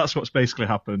 That's what's basically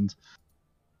happened.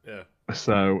 Yeah.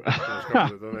 So,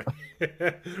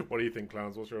 what do you think,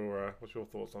 Clowns? What's your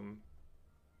thoughts on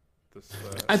this?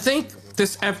 I think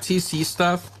this FTC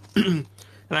stuff, and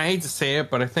I hate to say it,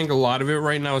 but I think a lot of it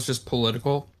right now is just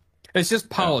political. It's just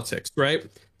politics, right?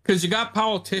 Because you got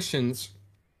politicians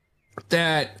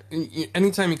that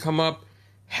anytime you come up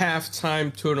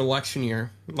halftime to an election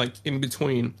year, like in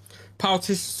between,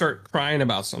 politicians start crying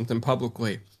about something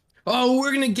publicly. Oh,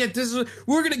 we're gonna get this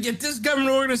government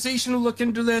organization to look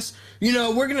into this.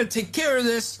 We're gonna take care of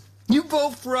this. You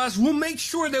vote for us, we'll make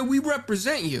sure that we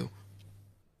represent you.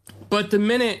 But the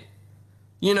minute,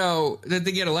 that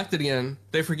they get elected again,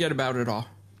 they forget about it all.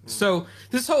 So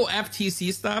this whole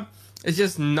FTC stuff is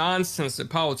just nonsense that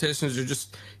politicians are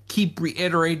just keep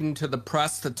reiterating to the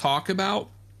press to talk about.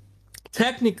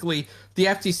 Technically, the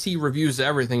FTC reviews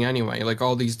everything anyway, like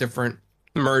all these different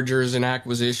mergers and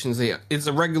acquisitions. It's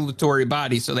a regulatory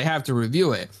body, so they have to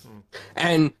review it.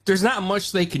 And there's not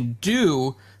much they can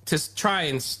do to try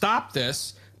and stop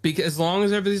this, because as long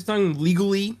as everything's done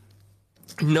legally,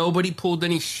 nobody pulled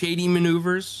any shady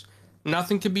maneuvers,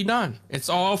 nothing can be done. It's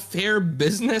all fair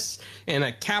business in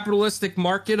a capitalistic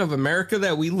market of America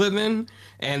that we live in,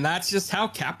 and that's just how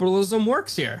capitalism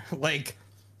works here. Like,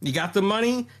 you got the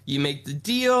money, you make the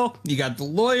deal, you got the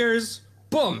lawyers,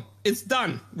 boom, it's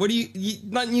done. What do you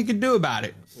nothing you can do about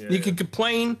it. Yeah, you can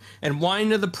complain and whine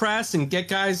to the press and get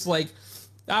guys like,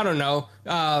 I don't know,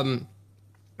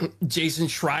 Jason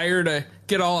Schreier to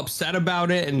get all upset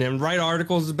about it and then write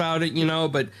articles about it,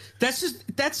 but it's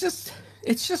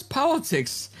just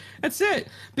politics. That's it.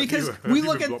 Because we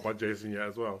look at blocked by Jason yet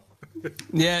as well.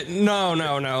 Yeah,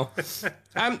 no.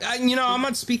 I'm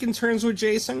not speaking terms with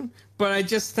Jason, but I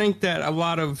just think that a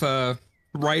lot of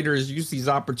writers use these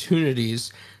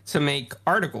opportunities to make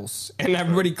articles, and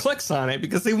everybody clicks on it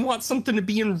because they want something to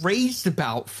be enraged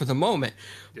about for the moment.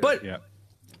 But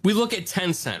we look at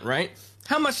Tencent, right?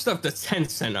 How much stuff does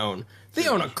Tencent own? They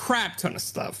own a crap ton of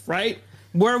stuff, right?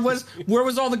 Where was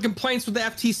all the complaints with the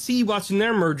FTC watching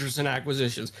their mergers and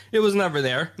acquisitions? It was never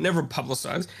there, never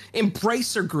publicized.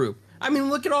 Embracer Group. I mean,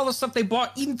 look at all the stuff they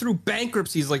bought, even through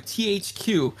bankruptcies like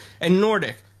THQ and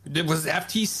Nordic. Was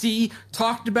FTC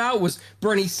talked about? Was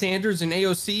Bernie Sanders and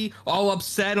AOC all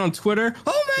upset on Twitter?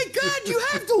 Oh my God, you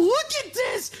have to look at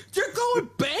this! They're going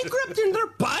bankrupt and they're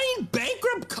buying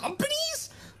bankrupt companies?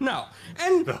 No.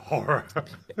 And the horror.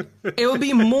 it would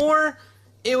be more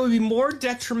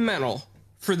detrimental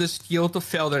for this deal to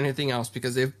fail than anything else,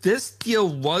 because if this deal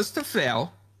was to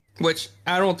fail, which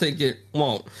I don't think it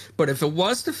won't, but if it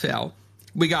was to fail,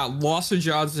 we got loss of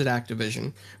jobs at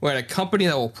Activision. We're at a company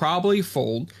that will probably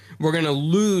fold. We're going to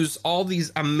lose all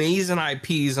these amazing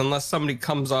IPs unless somebody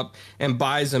comes up and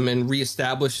buys them and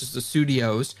reestablishes the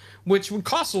studios, which would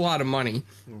cost a lot of money.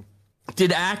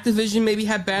 Did Activision maybe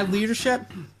have bad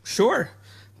leadership? Sure.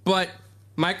 But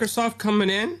Microsoft coming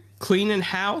in, cleaning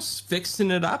house, fixing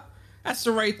it up, that's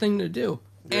the right thing to do.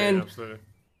 Yeah, and absolutely.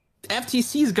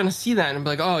 FTC is going to see that and be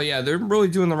like, oh, yeah, they're really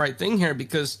doing the right thing here,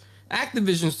 because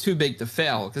Activision's too big to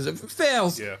fail. Because if it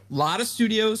fails, a lot of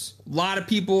studios, a lot of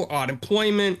people,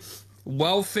 unemployment,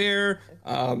 welfare,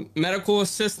 medical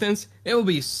assistance, it will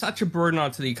be such a burden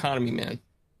onto the economy, man.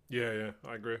 Yeah,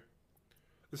 I agree.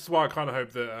 This is why I kind of hope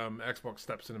that Xbox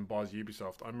steps in and buys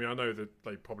Ubisoft. I mean, I know that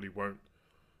they probably won't,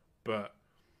 but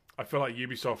I feel like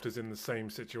Ubisoft is in the same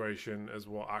situation as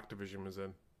what Activision was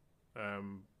in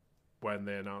when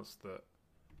they announced that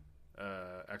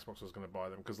Xbox was going to buy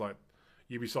them. Because like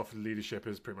Ubisoft leadership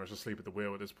is pretty much asleep at the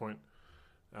wheel at this point,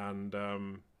 and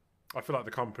I feel like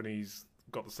the company's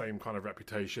got the same kind of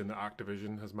reputation that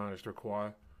Activision has managed to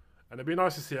acquire. And it'd be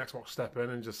nice to see Xbox step in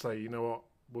and just say, you know what,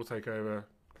 we'll take over,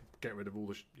 get rid of all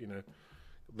the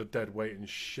the dead weight and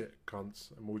shit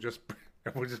cunts, and we'll just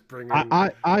And we'll just bring in.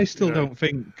 I still you know, don't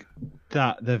think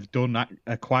that they've done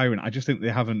acquiring. I just think they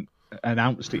haven't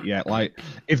announced it yet. Like,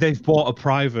 if they've bought a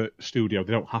private studio,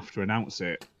 they don't have to announce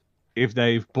it. If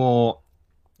they've bought,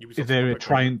 if they're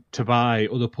trying to buy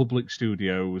other public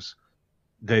studios,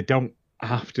 they don't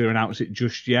have to announce it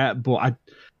just yet. But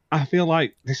I feel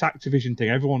like this Activision thing,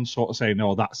 everyone's sort of saying,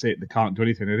 no, that's it, they can't do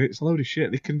anything. And it's a load of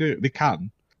shit. They can do it. They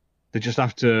can. They just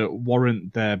have to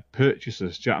warrant their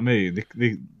purchases. Do you know what I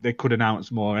mean? They could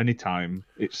announce more anytime.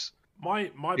 It's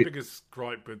my biggest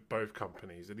gripe with both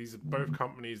companies, and these are both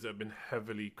companies that have been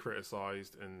heavily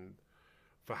criticised and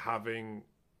for having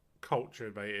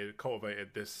cultivated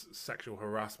this sexual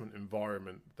harassment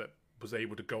environment that was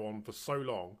able to go on for so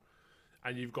long.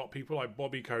 And you've got people like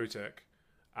Bobby Kotick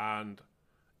and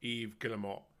Yves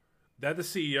Guillemot. They're the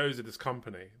CEOs of this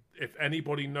company. If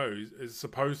anybody is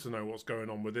supposed to know what's going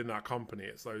on within that company,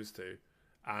 it's those two.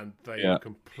 And they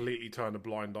completely turn a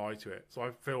blind eye to it. So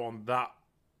I feel on that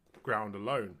ground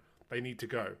alone, they need to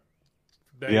go.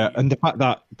 And the fact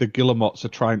that the Guillemots are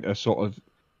trying to sort of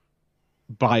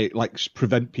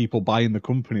prevent people buying the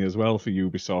company as well for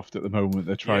Ubisoft at the moment.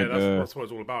 They're trying that's what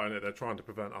it's all about, isn't it? They're trying to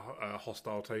prevent a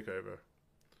hostile takeover.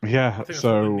 Yeah, I think that's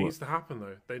what needs to happen,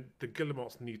 though. The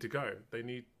Guillemots need to go. They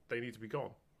need to be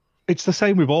gone. It's the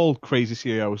same with all crazy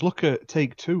CEOs. Look at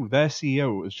Take-Two. Their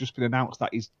CEO has just been announced that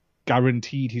he's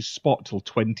guaranteed his spot till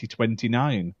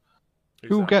 2029.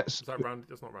 Who gets? Is that Randy?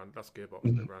 That's not Randy. That's Gearbox.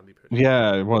 Isn't it? Randy Pitch.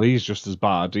 Yeah, well, he's just as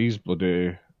bad. He's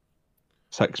bloody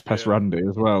sex pest Randy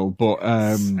as well. But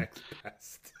sex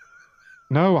pest.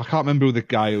 No, I can't remember who the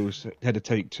guy who's head of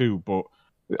Take-Two, but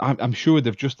I'm sure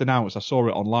they've just announced. I saw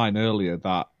it online earlier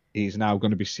that he's now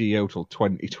going to be CEO till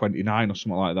 2029 or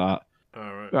something like that.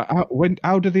 All right.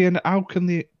 How can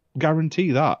they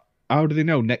guarantee that? How do they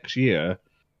know next year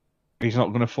he's not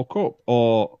going to fuck up?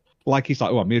 Or like he's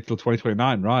like, I'm here till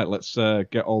 2029, right? Let's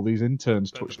get all these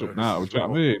interns touched up now. Do you know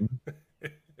what I mean?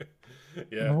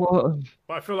 Yeah. What?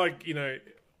 But I feel like,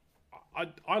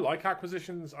 I like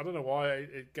acquisitions. I don't know why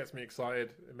it gets me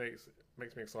excited. It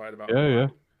makes me excited about it.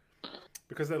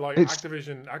 Because they're like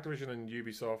Activision and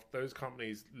Ubisoft. Those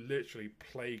companies literally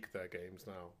plague their games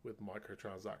now with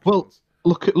microtransactions. Well,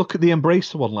 look at the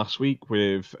Embracer one last week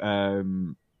with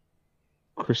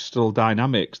Crystal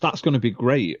Dynamics. That's going to be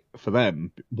great for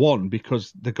them. One,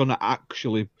 because they're going to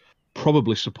actually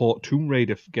probably support Tomb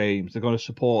Raider games. They're going to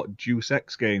support Deus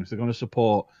Ex games. They're going to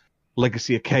support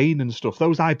Legacy of Kain and stuff.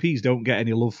 Those IPs don't get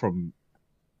any love from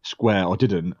Square, or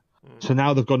didn't. So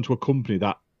now they've gone to a company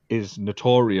that is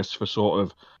notorious for sort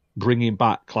of bringing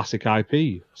back classic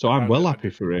IP. So I'm happy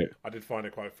for it. I did find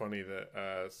it quite funny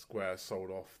that Square sold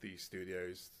off these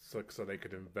studios so they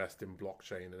could invest in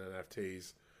blockchain and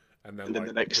NFTs. And then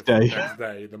the next day,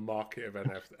 the market of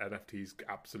NFTs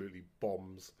absolutely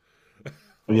bombs.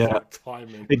 Yeah,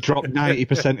 timing. It dropped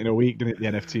 90% in a week, didn't it? The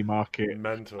NFT market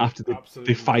mental after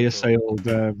they fire sailed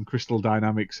Crystal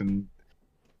Dynamics and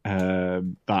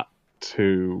that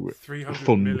to 300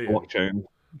 fund million. blockchain.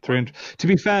 300. To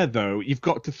be fair, though, you've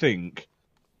got to think,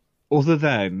 other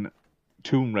than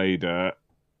Tomb Raider,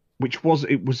 it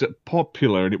was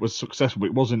popular and it was successful, but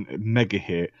it wasn't a mega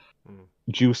hit.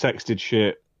 Deus Ex did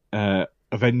shit.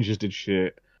 Avengers did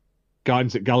shit.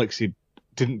 Guardians of the Galaxy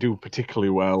didn't do particularly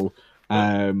well.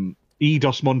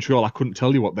 Eidos Montreal, I couldn't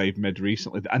tell you what they've made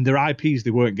recently, and their IPs,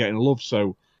 they weren't getting love.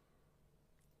 So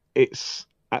it's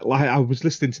like, I was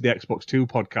listening to the Xbox 2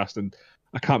 podcast, and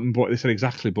I can't remember what they said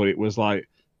exactly, but it was like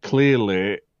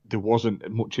clearly there wasn't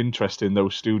much interest in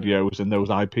those studios and those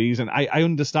IPs, and I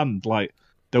understand, like,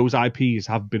 those IPs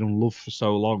have been unloved for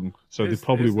so long, so they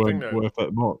probably weren't worth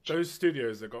that much. Those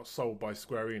studios that got sold by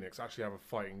Square Enix actually have a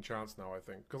fighting chance now, I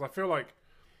think, because I feel like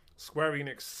Square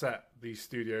Enix set these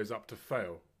studios up to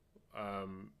fail.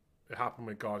 It happened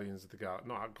with Guardians of the Galaxy,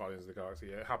 not Guardians of the Galaxy.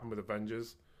 It happened with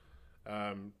Avengers.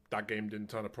 That game didn't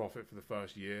turn a profit for the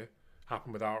first year.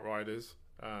 Happened with Outriders.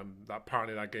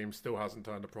 Apparently that game still hasn't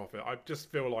turned a profit. I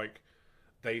just feel like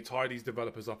they tie these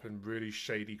developers up in really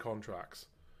shady contracts,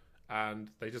 and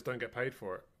they just don't get paid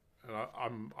for it.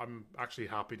 And I'm actually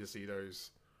happy to see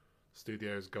those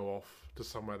studios go off to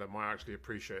somewhere that might actually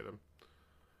appreciate them.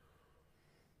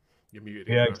 You're muted.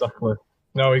 Yeah, exactly.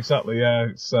 No, exactly. Yeah,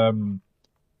 it's a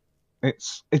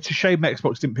shame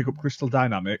Xbox didn't pick up Crystal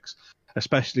Dynamics,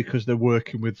 especially because they're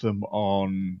working with them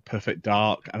on Perfect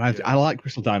Dark, and I like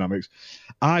Crystal Dynamics.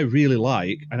 I really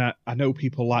like, and I know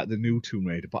people like the new Tomb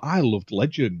Raider, but I loved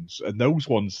Legends and those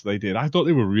ones they did. I thought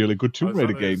they were really good Tomb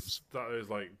Raider games. That is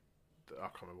like, I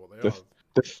can't remember what they are.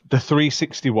 The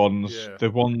 360 ones,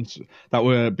 the ones that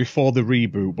were before the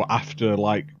reboot, but after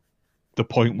like the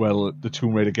point where the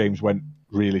Tomb Raider games went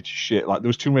really shit. Like there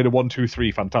was Tomb Raider 1, 2,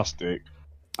 3, fantastic,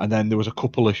 and then there was a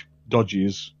couple of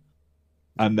dodges,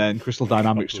 and then Crystal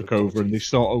Dynamics took over, and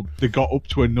they got up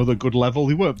to another good level.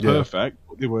 They weren't perfect,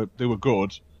 but they were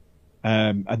good.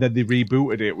 And then they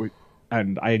rebooted it,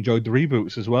 and I enjoyed the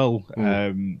reboots as well.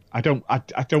 I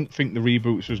don't think the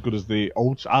reboots are as good as the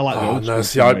old. I like the old. No,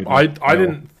 see, I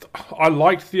didn't. I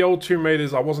liked the old Tomb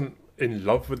Raiders. I wasn't in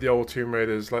love with the old Tomb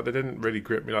Raiders. Like they didn't really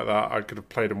grip me like that. I could have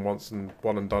played them once and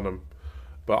one and done them,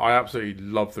 but I absolutely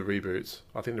love the reboots.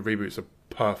 I think the reboots are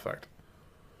perfect.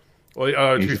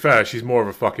 Well, to be fair, she's more of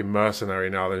a fucking mercenary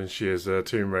now than she is a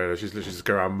Tomb Raider. She's literally just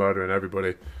going around murdering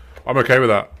everybody. I'm okay with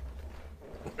that.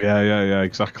 Yeah,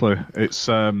 exactly.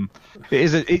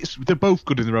 They're both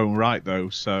good in their own right, though.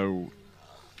 So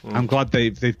I'm glad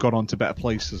they've gone on to better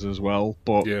places as well.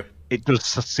 But it does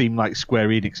seem like Square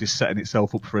Enix is setting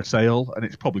itself up for a sale, and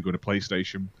it's probably going to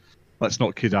PlayStation. Let's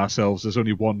not kid ourselves. There's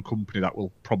only one company that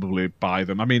will probably buy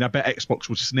them. I mean, I bet Xbox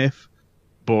would sniff,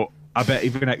 but I bet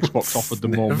even Xbox offered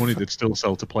them more money, they'd still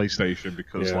sell to PlayStation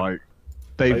because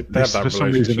they for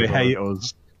some reason they hate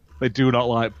us. They do not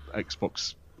like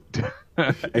Xbox.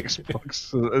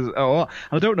 Xbox.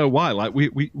 I don't know why. Like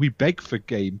we beg for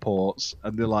game ports,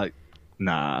 and they're like,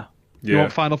 nah. You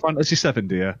want Final Fantasy VII,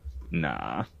 dear?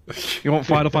 Nah. You want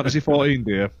Final Fantasy 14,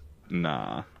 dear?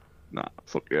 Nah.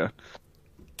 Fuck yeah.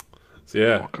 So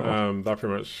that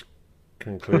pretty much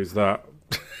concludes that.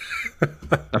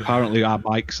 Apparently our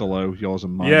mics are low, yours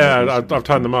and mine. Yeah, I've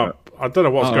turned them up. I don't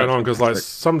know what's going on because like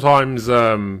sometimes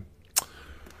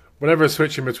whenever it's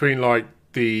switching between like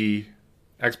the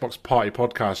Xbox Party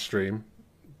podcast stream,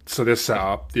 so this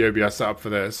setup, the OBS setup for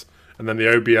this, and then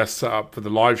the OBS setup for the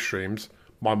live streams,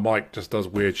 my mic just does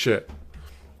weird shit,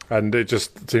 and it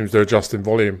just seems to adjust in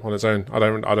volume on its own. I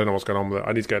don't know what's going on with it.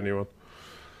 I need to get a new one.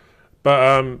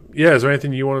 But is there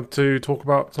anything you wanted to talk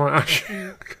about tonight, Ash?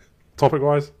 Topic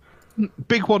wise?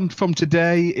 Big one from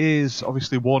today is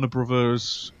obviously Warner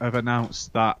Brothers have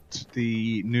announced that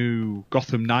the new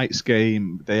Gotham Knights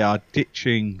game, they are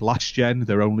ditching last gen.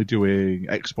 They're only doing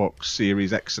Xbox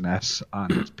Series X and S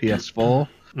and PS4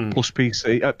 plus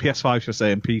PC, PS5 should I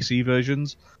say, and PC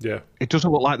versions. Yeah, it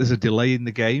doesn't look like there's a delay in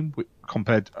the game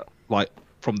compared like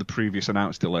from the previous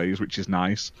announced delays, which is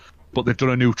nice. But they've done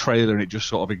a new trailer and it just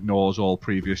sort of ignores all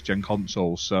previous gen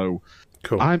consoles. So.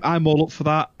 Cool. I'm all up for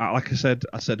that. Like I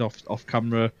said off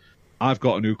camera, I've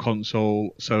got a new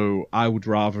console, so I would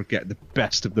rather get the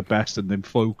best of the best and then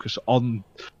focus on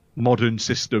modern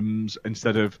systems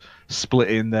instead of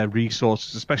splitting their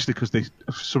resources, especially because they,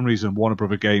 for some reason, Warner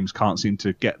Brother Games can't seem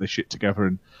to get the shit together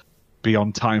and be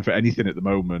on time for anything at the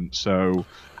moment. So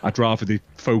I'd rather they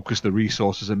focus the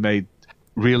resources and made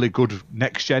really good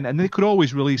next gen, and they could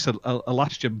always release a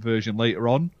last gen version later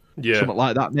on. Yeah, something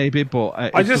like that maybe, but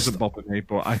it doesn't bother me.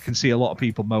 But I can see a lot of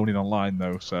people moaning online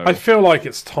though. So I feel like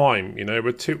it's time. You know,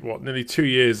 we're nearly 2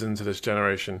 years into this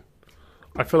generation.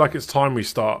 I feel like it's time we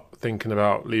start thinking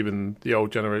about leaving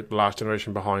the last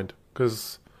generation behind.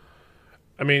 Because,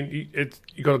 I mean,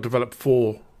 you got to develop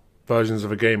 4 versions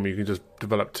of a game, or you can just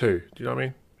develop 2. Do you know what I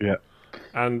mean? Yeah.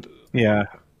 And yeah,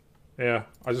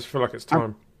 I just feel like it's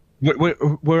time.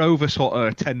 We're over sort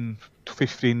of 10 to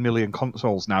 15 million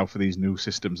consoles now for these new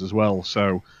systems as well,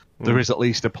 so there is at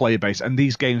least a player base, and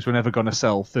these games were never going to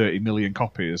sell 30 million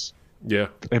copies. Yeah.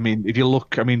 I mean, if you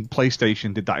look,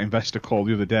 PlayStation did that investor call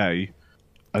the other day,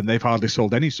 and they've hardly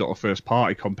sold any sort of first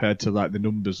party compared to like the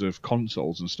numbers of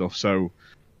consoles and stuff, so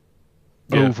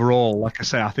overall, like I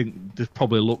say, I think they've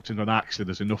probably looked and gone, actually,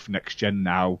 there's enough next gen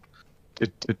now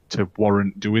to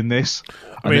warrant doing this.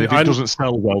 I mean, if it doesn't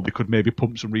sell well, they could maybe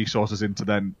pump some resources into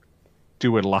then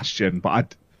do it last gen.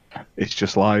 But it's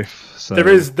just life. So. There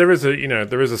is a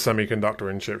semiconductor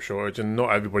and chip shortage, and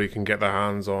not everybody can get their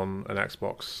hands on an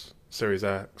Xbox Series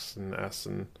X and S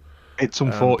and. It's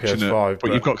unfortunate, PS5,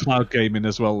 but you've got cloud gaming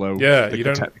as well, though. Yeah, they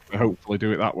can technically hopefully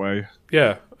do it that way.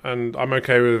 Yeah, and I'm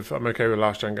okay with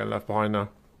last gen getting left behind now.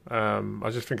 I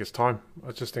just think it's time.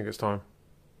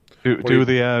 Do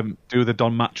the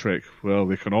Don Matrick. Well,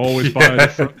 they can always buy a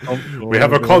different console. We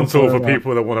have a console for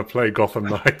people that want to play Gotham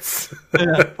Knights.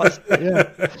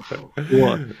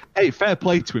 Hey, fair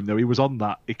play to him though. He was on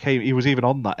that. He was even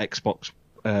on that Xbox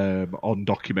on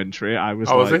documentary.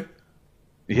 Was he?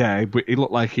 Yeah, he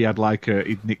looked like he had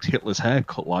he'd nicked Hitler's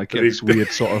haircut, this weird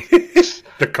sort of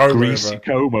greasy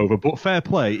comb over. But fair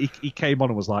play, he came on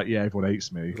and was like, "Yeah, everyone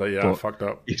hates me." I fucked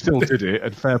up. He still did it,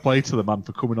 and fair play to the man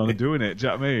for coming on and doing it. Do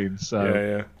you know what I mean? So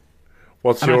yeah.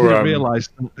 I didn't realise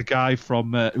the guy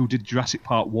from who did Jurassic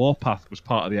Park Warpath was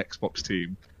part of the Xbox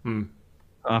team.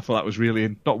 I thought that was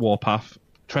really not Warpath,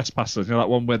 Trespassers. You know that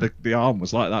one where the arm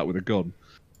was like that with a gun.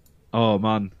 Oh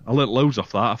man, I learnt loads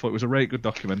off that. I thought it was a really good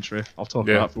documentary. I'll talk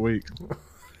about it for weeks.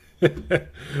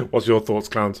 What's your thoughts,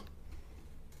 Clowns?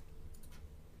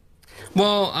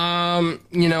 Well, on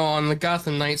the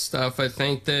Gotham Knights stuff, I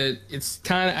think that it's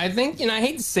I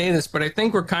hate to say this, but I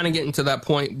think we're kind of getting to that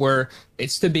point where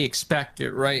it's to be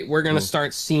expected, right? We're going to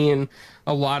start seeing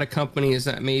a lot of companies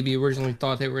that maybe originally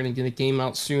thought they were going to get a game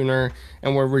out sooner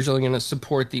and were originally going to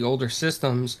support the older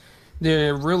systems.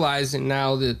 They're realizing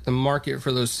now that the market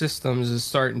for those systems is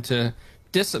starting to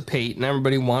dissipate and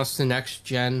everybody wants the next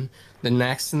gen, the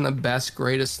next and the best,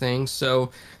 greatest thing. So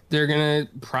they're going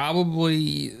to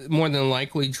probably more than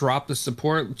likely drop the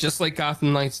support just like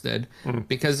Gotham Knights did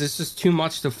because it's just too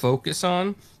much to focus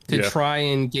on to try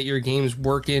and get your games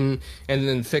working and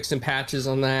then fixing patches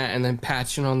on that and then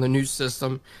patching on the new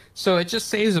system. So it just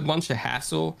saves a bunch of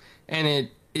hassle and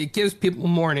it gives people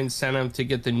more an incentive to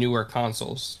get the newer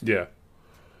consoles. Yeah,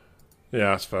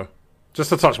 that's fair. Just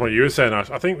to touch on what you were saying, Ash,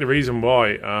 I think the reason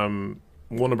why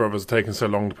Warner Brothers are taking so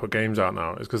long to put games out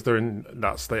now is because they're in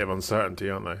that state of uncertainty,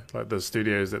 aren't they? Like the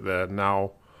studios that they're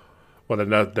now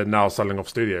selling off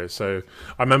studios. So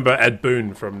I remember Ed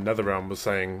Boon from NetherRealm was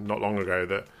saying not long ago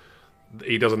that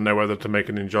he doesn't know whether to make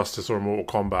an Injustice or a Mortal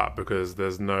Kombat because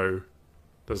there's no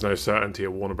certainty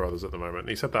at Warner Brothers at the moment. And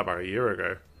he said that about a year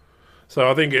ago. So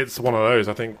I think it's one of those.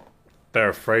 I think they're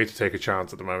afraid to take a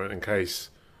chance at the moment in case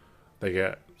they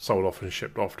get sold off and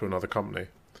shipped off to another company.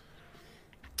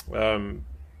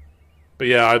 But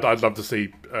yeah, I'd love to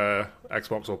see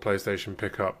Xbox or PlayStation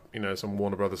pick up, some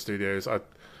Warner Brothers studios. I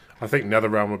think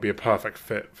NetherRealm would be a perfect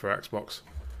fit for Xbox.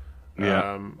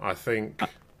 Yeah. I think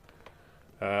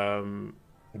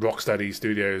Rocksteady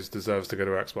Studios deserves to go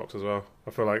to Xbox as well.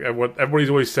 I feel like everybody's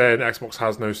always saying Xbox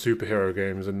has no superhero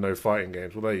games and no fighting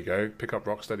games. Well, there you go. Pick up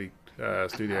Rocksteady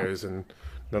Studios and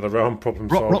NetherRealm, problem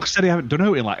solved. Rocksteady haven't done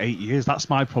it in like 8 years. That's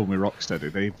my problem with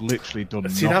Rocksteady. They've literally done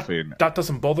nothing. That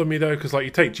doesn't bother me though, because like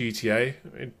you take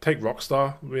GTA, take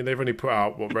Rockstar. I mean, they've only put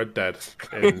out Red Dead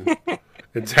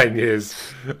in 10 years,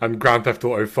 and Grand Theft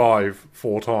Auto 5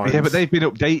 4 times. Yeah, but they've been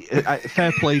updated.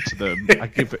 Fair play to them.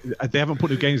 They haven't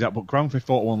put new games out, but Grand Theft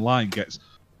Auto Online gets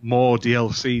more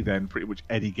DLC than pretty much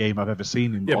any game I've ever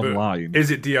seen online.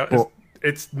 Is it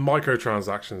it's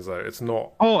microtransactions though. It's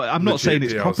not. Oh, I'm not saying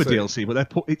it's DLC. Proper DLC,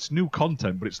 but it's new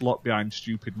content, but it's locked behind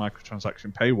stupid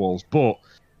microtransaction paywalls. But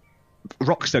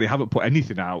Rocksteady haven't put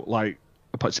anything out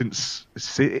since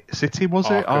City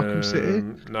was it Arkham City?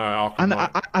 No,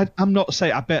 Arkham. And I'm not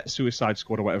saying. I bet Suicide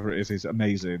Squad or whatever it is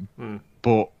amazing,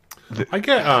 but. I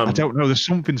get. I don't know. There's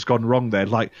something's gone wrong there.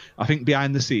 Like I think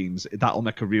behind the scenes, that'll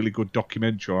make a really good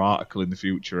documentary or article in the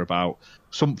future about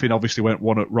something. Obviously went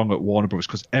wrong at Warner Bros.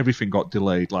 Because everything got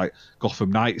delayed. Like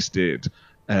Gotham Knights did,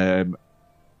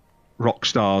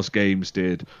 Rockstar's games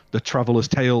did, the Traveller's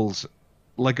Tales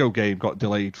Lego game got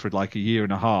delayed for like a year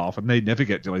and a half, and they never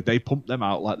get delayed. They pump them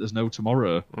out like there's no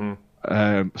tomorrow.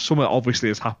 Something obviously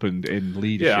has happened in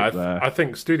leadership there. I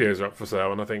think studios are up for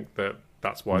sale, and I think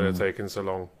that's why they're taking so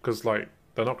long. Because like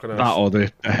they're not going to. That or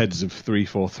the heads of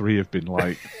 343 have been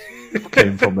like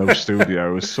came from those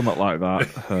studios, something like that.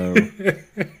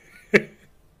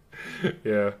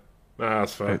 Yeah,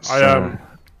 that's fair.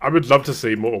 I would love to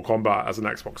see Mortal Kombat as an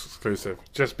Xbox exclusive,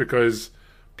 just because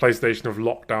PlayStation have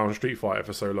locked down Street Fighter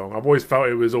for so long. I've always felt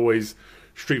it was always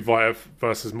Street Fighter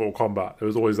versus Mortal Kombat. There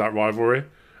was always that rivalry,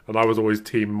 and I was always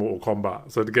team Mortal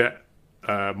Kombat. So to get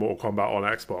Mortal Kombat on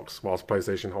Xbox whilst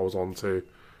PlayStation holds on to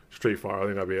Street Fighter, I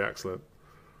think that'd be excellent.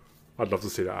 I'd love to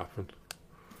see that happen.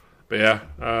 But yeah,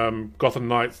 Gotham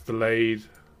Knights delayed.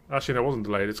 Actually, no, it wasn't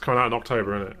delayed. It's coming out in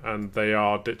October, isn't it? And they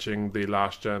are ditching the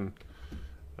last gen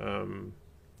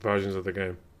versions of the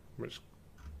game, which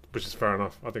is fair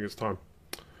enough. I think it's time.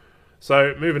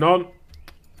 So moving on,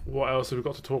 what else have we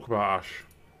got to talk about, Ash?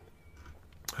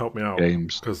 Help me out.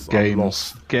 Games. I'm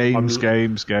lost. Games.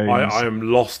 I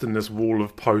am lost in this wall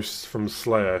of posts from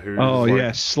Slayer.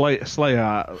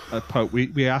 Slayer.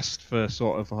 We asked for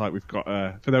sort of like we've got.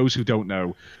 For those who don't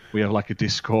know, we have like a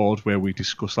Discord where we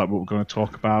discuss like what we're going to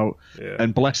talk about. Yeah.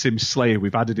 And bless him, Slayer.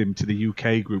 We've added him to the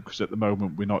UK group because at the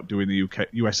moment we're not doing the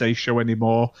USA show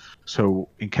anymore. So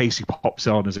in case he pops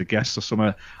on as a guest or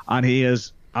something, and he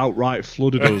has outright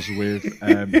flooded us with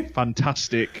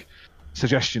fantastic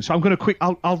suggestions. So I'm going to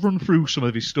I'll run through some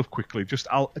of his stuff quickly, just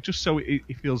so he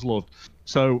feels loved.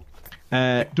 So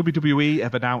WWE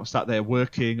have announced that they're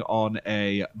working on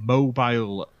a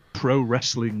mobile pro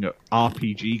wrestling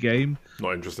RPG game.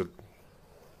 Not interested.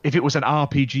 If it was an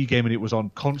RPG game and it was on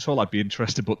console, I'd be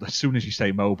interested. But as soon as you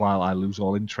say mobile, I lose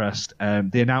all interest.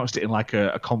 They announced it in like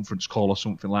a conference call or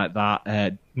something like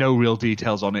that. No real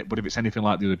details on it, but if it's anything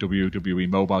like the other WWE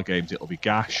mobile games, it'll be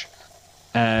gash.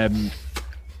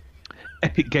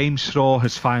 Epic Games Store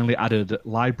has finally added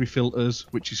library filters,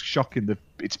 which is shocking that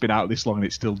it's been out this long and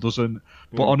it still doesn't.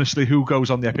 But honestly, who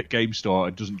goes on the Epic Games Store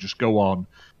and doesn't just go on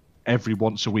every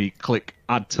once a week, click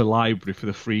add to library for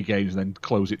the free games, and then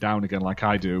close it down again like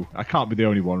I do? I can't be the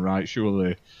only one, right?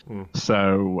 Surely.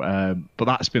 So, but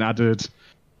that's been added.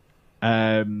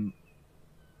 There's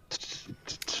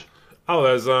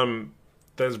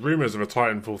rumors of a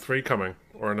Titanfall 3 coming,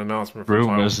 or an announcement for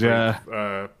Rumors,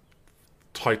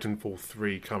 Titanfall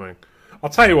 3 coming. I'll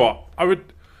tell you what,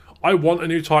 I want a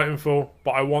new Titanfall,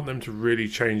 but I want them to really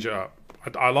change it up.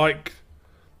 I like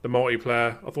the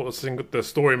multiplayer. I thought the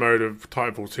story mode of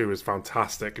Titanfall 2 is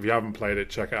fantastic. If you haven't played it,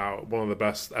 check it out. One of the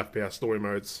best FPS story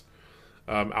modes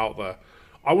out there.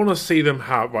 I want to see them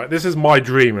have, right, this is my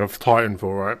dream of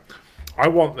Titanfall, right? I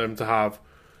want them to have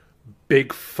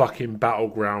big fucking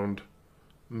battleground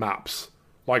maps.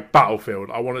 Like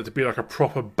Battlefield. I want it to be like a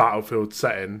proper Battlefield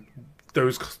setting.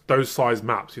 Those size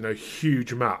maps, you know,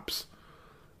 huge maps.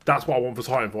 That's what I want for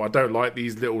Titanfall. I don't like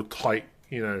these little tight,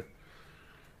 you know,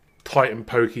 tight and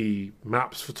pokey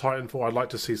maps for Titanfall. I'd like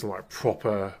to see some like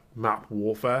proper map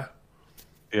warfare.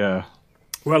 Yeah.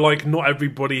 Where like not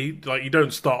everybody, like you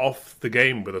don't start off the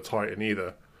game with a Titan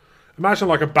either. Imagine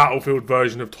like a Battlefield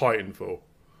version of Titanfall.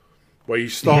 Where you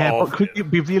start off... but could it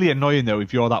be really annoying though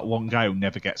if you're that one guy who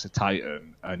never gets a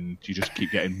Titan and you just keep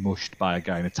getting mushed by a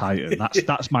guy in a Titan?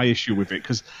 That's my issue with it,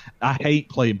 because I hate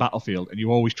playing Battlefield and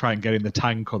you always try and get in the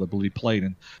tank or the bloody plane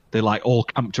and they're like all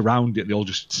camped around it, they all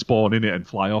just spawn in it and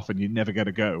fly off and you never get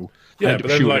a go. Yeah, I end but up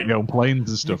then, shooting like, at my own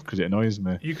planes and stuff because it annoys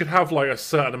me. You could have like a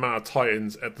certain amount of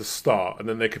Titans at the start and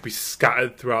then they could be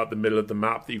scattered throughout the middle of the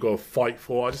map that you got to fight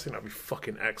for. I just think that'd be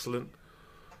fucking excellent.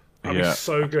 That'd be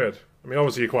so good. I mean,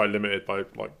 obviously you're quite limited by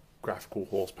like graphical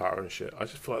horsepower and shit. I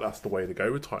just feel like that's the way to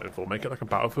go with Titanfall. Make it like a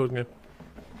Battlefield game.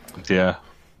 Yeah.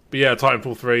 But yeah,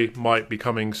 Titanfall 3 might be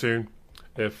coming soon,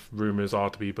 if rumours are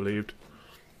to be believed.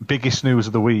 Biggest news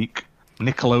of the week.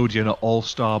 Nickelodeon at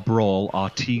All-Star Brawl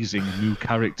are teasing new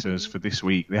characters for this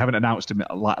week. They haven't announced them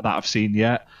like that I've seen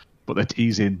yet, but they're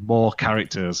teasing more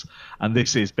characters. And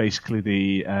this is basically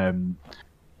the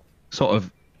sort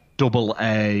of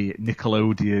double-A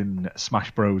Nickelodeon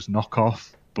Smash Bros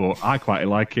knockoff. But I quite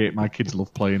like it. My kids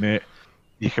love playing it.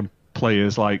 You can play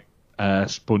as like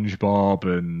SpongeBob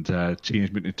and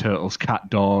Teenage Mutant Ninja Turtles, Cat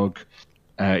Dog,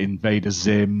 Invader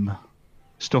Zim,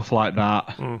 stuff like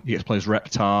that. You get to play as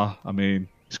Reptar. I mean,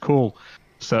 it's cool.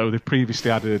 So they've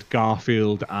previously added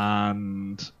Garfield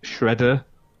and Shredder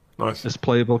as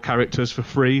playable characters for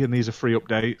free, and these are free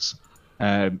updates.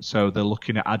 So they're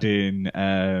looking at adding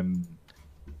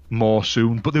more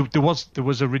soon. But there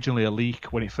was originally a leak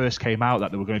when it first came out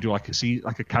that they were going to do like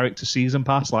a character season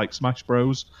pass like Smash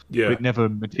Bros. Yeah. But it never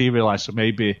materialized. So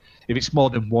maybe if it's more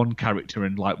than one character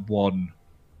in like one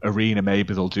arena,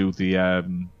 maybe they'll do the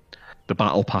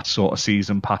battle pass sort of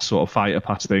season pass sort of fighter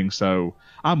pass thing. So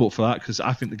I'm up for that because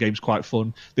I think the game's quite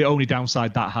fun. The only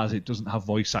downside that has, it doesn't have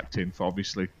voice acting for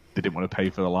obviously they didn't want to pay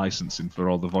for the licensing for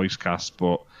all the voice cast,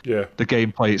 but yeah, the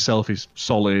gameplay itself is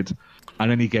solid. And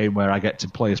any game where I get to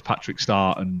play as Patrick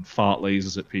Star and fart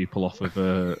lasers at people off of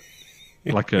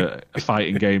like a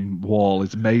fighting game wall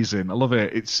is amazing. I love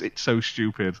it. It's so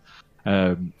stupid.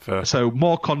 So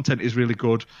more content is really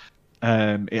good.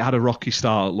 It had a rocky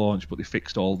start at launch, but they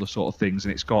fixed all the sort of things,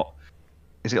 and it's got,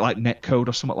 is it like netcode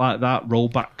or something like that,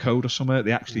 rollback code or something?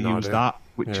 They actually use that,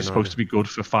 which is supposed to be good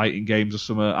for fighting games or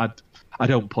something. I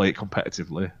don't play it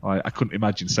competitively. I couldn't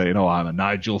imagine saying, "Oh, I'm a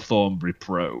Nigel Thornberry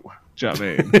pro." Do you know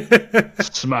what I mean?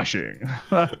 Smashing.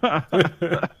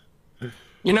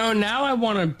 You know, now I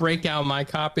want to break out my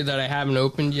copy that I haven't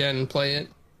opened yet and play it.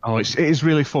 Oh, it is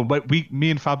really fun.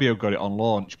 Me and Fabio got it on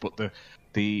launch, but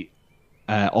the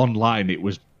online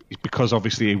it's because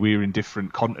obviously we're in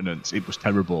different continents. It was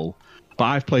terrible. But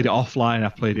I've played it offline.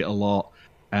 I've played it a lot.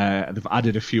 They've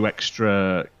added a few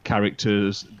extra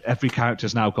characters. Every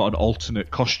character's now got an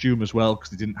alternate costume as well because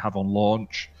they didn't have on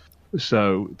launch.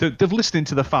 So they've listened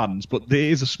to the fans, but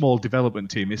there is a small development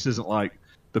team. This isn't like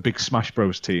the big Smash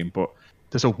Bros team, but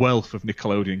there's a wealth of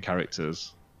Nickelodeon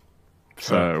characters.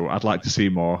 So I'd like to see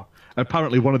more.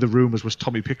 Apparently one of the rumours was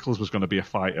Tommy Pickles was going to be a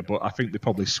fighter, but I think they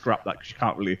probably scrapped that because you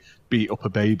can't really beat up a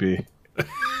baby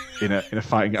in a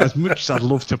fighting game. As much as I'd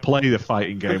love to play the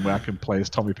fighting game where I can play as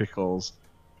Tommy Pickles,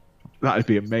 that'd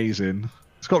be amazing.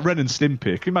 It's got Ren and Stimpy.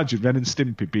 Can you imagine Ren and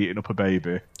Stimpy beating up a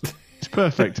baby? It's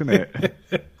perfect, isn't it?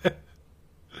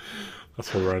 That's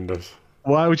horrendous.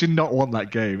 Why would you not want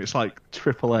that game? It's like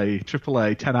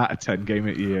AAA, 10 out of 10 game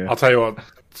of the year. I'll tell you what,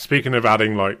 speaking of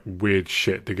adding like weird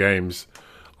shit to games,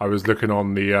 I was looking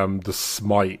on the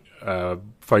Smite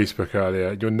Facebook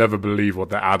earlier. You'll never believe what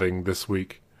they're adding this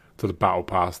week to the battle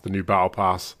pass, the new battle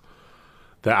pass.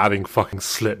 They're adding fucking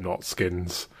Slipknot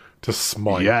skins to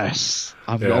Smite. Yes,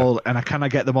 and can I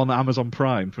get them on Amazon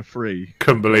Prime for free?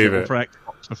 Couldn't believe it. For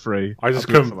Xbox for free. I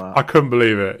couldn't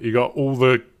believe it. You got all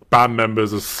the band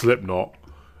members of Slipknot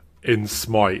in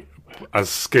Smite as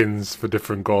skins for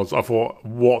different gods. I thought,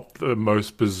 what the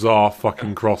most bizarre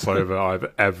fucking crossover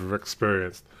I've ever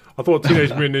experienced. I thought Teenage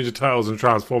Mutant Ninja Turtles and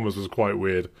Transformers was quite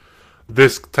weird.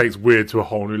 This takes weird to a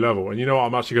whole new level. And you know what?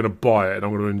 I'm actually going to buy it and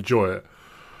I'm going to enjoy it.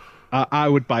 I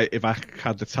would buy it if I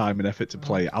had the time and effort to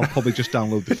play it. I'll probably just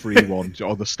download the free one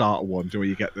or the starter one, where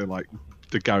you get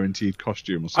the guaranteed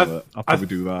costume or something. I'll probably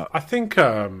do that. I think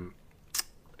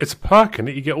it's a perk, and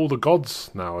you get all the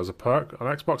gods now as a perk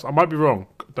on Xbox. I might be wrong.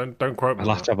 Don't quote me.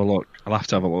 I'll have to have a look.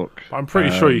 But I'm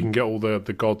pretty sure you can get all the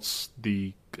gods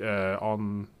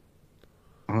on.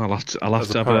 I'll have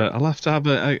to have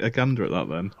a gander at that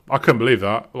then. I couldn't believe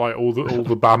that. Like all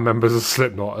the band members of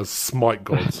Slipknot as Smite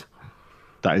gods.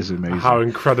 That is amazing. How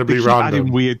incredibly they keep random.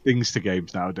 Adding weird things to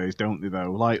games nowadays, don't they?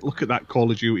 Though, like look at that Call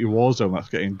of Duty Warzone that's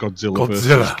getting Godzilla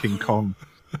versus King Kong.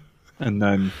 And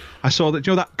then I saw that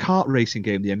that kart racing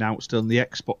game they announced on the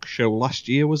Xbox show last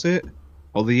year, was it,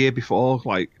 or the year before?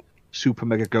 Like Super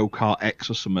Mega Go Kart X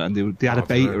or something, and they had a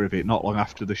beta of it not long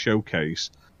after the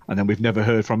showcase, and then we've never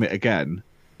heard from it again.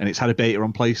 And it's had a beta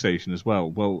on PlayStation as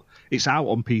well. Well, it's out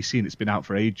on PC and it's been out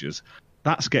for ages.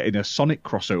 That's getting a Sonic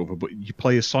crossover, but you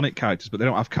play as Sonic characters, but they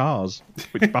don't have cars,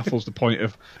 which baffles the point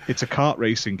of it's a kart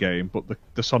racing game, but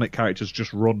the Sonic characters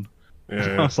just run.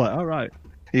 Yeah. I was like, all right.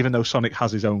 Even though Sonic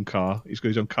has his own car, he's got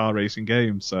his own car racing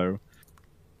game, so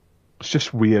it's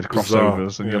just weird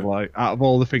crossovers. And you're like, out of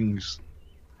all the things,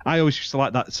 I always used to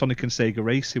like that Sonic and Sega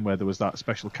Racing where there was that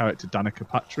special character, Danica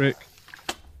Patrick.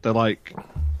 They're like,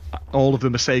 all of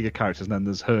them are Sega characters, and then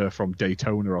there's her from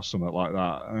Daytona or something like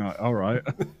that. And I'm like, all right.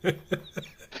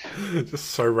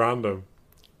 Just so random.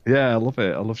 Yeah, I love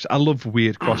it. I love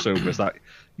weird crossovers that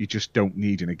you just don't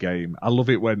need in a game. I love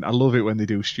it when they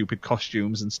do stupid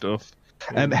costumes and stuff.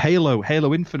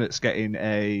 Halo Infinite's getting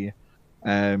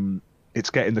it's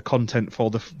getting the content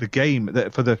for the game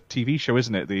for the TV show,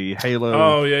 isn't it? The Halo.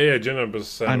 Oh yeah, Jenna was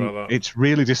saying about that. It's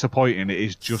really disappointing. It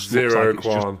is just looks like it's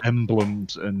just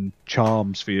emblems and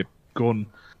charms for your gun.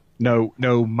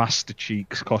 No Master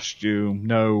Chief's costume.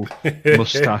 No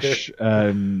mustache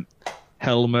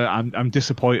helmet. I'm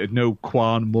disappointed. No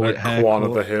Quan mullet haircut. Quan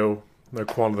of the Hill. No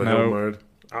Quan of the Hill mode.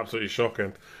 Absolutely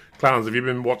shocking. Clowns, have you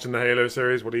been watching the Halo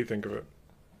series? What do you think of it?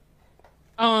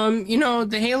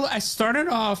 The Halo,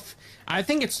 I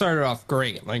think it started off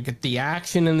great. Like the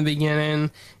action in the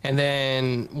beginning, and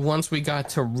then once we got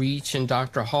to Reach and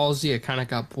Dr. Halsey, I kind of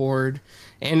got bored.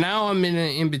 And now I'm in an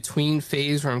in-between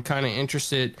phase where I'm kind of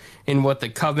interested in what the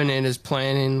Covenant is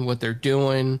planning, what they're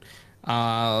doing.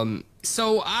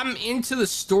 So I'm into the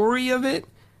story of it,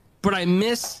 but I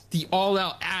miss the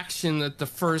all-out action that the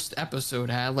first episode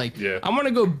had. I want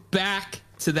to go back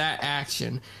to that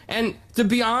action. And to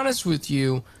be honest with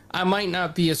you, I might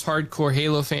not be as hardcore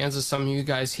Halo fans as some of you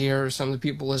guys here or some of the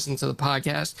people listening to the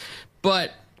podcast,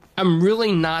 but I'm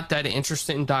really not that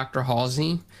interested in Dr.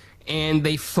 Halsey. And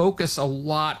they focus a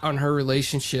lot on her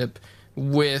relationship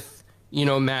with,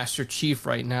 Master Chief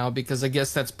right now, because I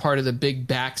guess that's part of the big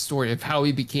backstory of how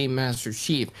he became Master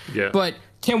Chief. Yeah. But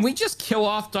can we just kill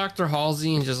off Dr.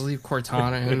 Halsey and just leave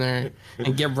Cortana in there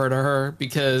and get rid of her?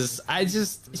 Because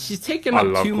she's taking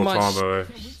up too much. Cortana,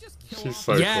 she's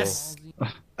so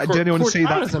cool. Did anyone see that?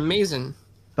 Cortana's amazing.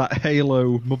 That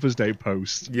Halo Mother's Day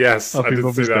post. Yes, I did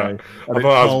see that. I thought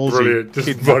that was brilliant.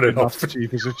 Just running off Master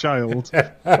Chief as a child.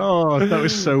 Oh, that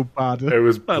was so bad. It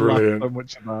was brilliant. I laughed so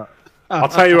much at that. I'll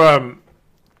tell you,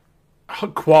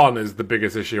 Quan is the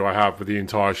biggest issue I have with the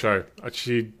entire show.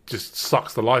 She just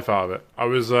sucks the life out of it. I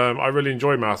really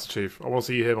enjoy Master Chief. I want to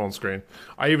see him on screen.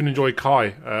 I even enjoy Kai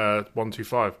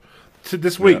 125.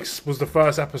 This week's was the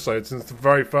first episode since the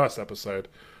very first episode.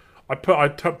 I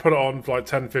put it on for like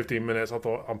 10-15 minutes. I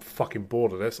thought, I'm fucking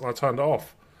bored of this, and I turned it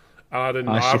off. And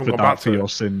I haven't gone back to your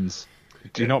sins.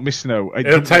 Do you not miss no?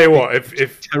 I'll tell you what,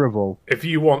 if terrible. If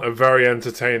you want a very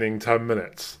entertaining 10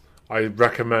 minutes, I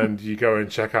recommend you go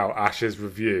and check out Ash's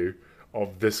review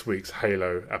of this week's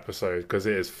Halo episode, because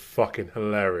it is fucking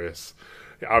hilarious.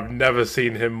 I've never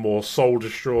seen him more soul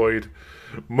destroyed,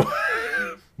 more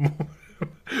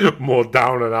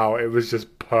down and out. It was just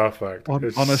perfect.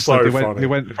 Honestly, so they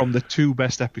went from the two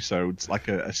best episodes, like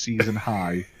a season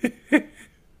high,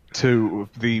 to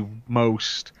the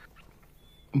most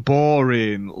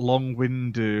boring,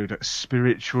 long-winded,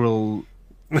 spiritual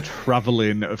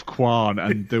traveling of Quan,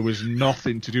 and there was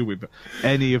nothing to do with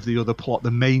any of the other plot,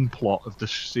 the main plot of the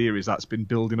series that's been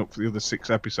building up for the other 6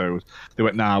 episodes. They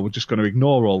went, we're just going to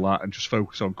ignore all that and just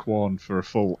focus on Quan for a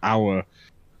full hour.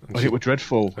 And it was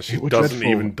dreadful. She doesn't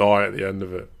even die at the end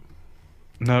of it.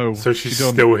 No. So she's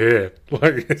still here.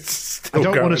 Like, it's still I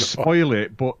don't want to on. spoil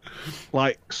it, but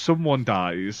like someone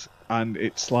dies, and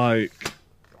it's like,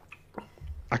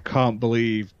 I can't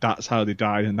believe that's how they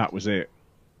died, and that was it.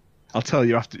 I'll tell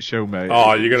you after the show, mate.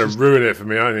 Oh, you're going to ruin it for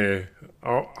me, aren't you?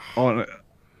 Oh.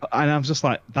 And I'm just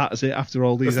like, that's it after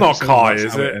all these It's not episodes, Kai, that's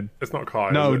is how it? It's not Kai,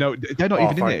 No, is it? no, they're not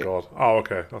even in thank it. God. Oh,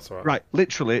 okay, that's all right. Right,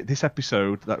 literally, this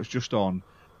episode that was just on,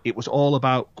 it was all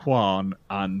about Quan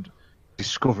and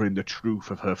discovering the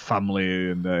truth of her family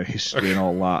and their history and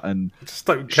all that. And I just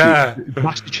don't care.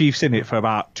 Master Chief's in it for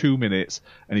about 2 minutes,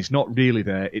 and he's not really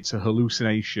there. It's a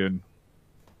hallucination.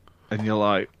 And you're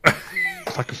like,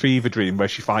 it's like a fever dream where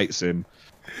she fights him.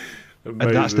 Amazing.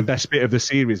 And that's the best bit of the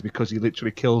series, because he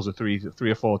literally kills her three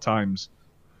or four times,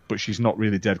 but she's not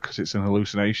really dead because it's an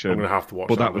hallucination. I'm going to have to watch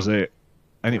But that that was it.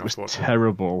 And it was watch that.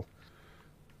 terrible.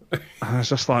 And I was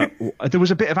just like, there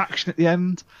was a bit of action at the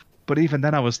end, but even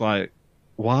then I was like,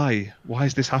 why? Why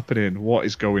is this happening? What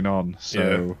is going on?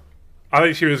 So I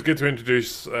think she was good to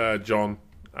introduce John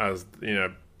as, a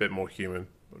bit more human.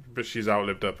 But she's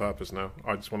outlived her purpose now.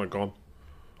 I just want her gone.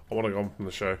 I want her gone from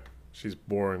the show. She's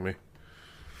boring me.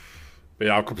 But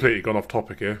yeah, I've completely gone off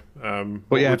topic here.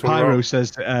 But yeah, Pyro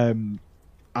says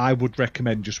I would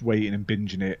recommend just waiting and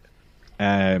binging it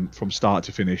from start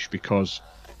to finish, because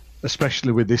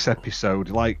especially with this episode,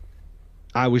 like,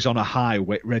 I was on a high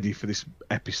ready for this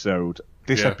episode.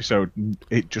 This episode,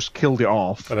 it just killed it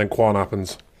off. And then Quan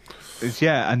happens.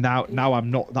 And now I'm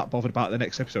not that bothered about the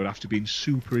next episode after being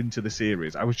super into the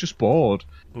series. I was just bored,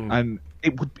 and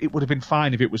it would have been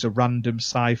fine if it was a random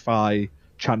sci-fi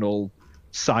channel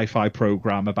sci-fi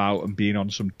program about and being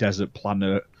on some desert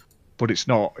planet, but it's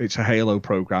not. It's a Halo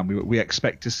program. We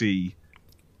expect to see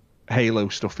Halo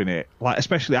stuff in it, like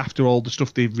especially after all the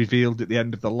stuff they revealed at the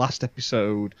end of the last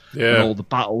episode, and all the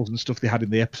battles and stuff they had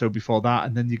in the episode before that,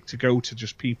 and then to go to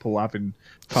just people having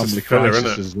family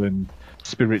crises and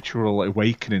spiritual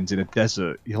awakenings in a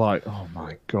desert. You're like, oh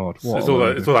my god, what?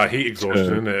 It's all that heat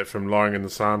exhaustion, isn't it, from lying in the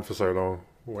sand for so long,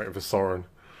 waiting for Soren.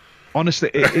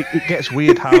 Honestly, it gets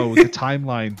weird how the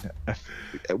timeline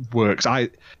works.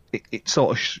 It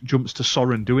sort of jumps to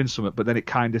Soren doing something, but then it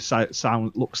kind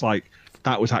of looks like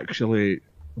that was actually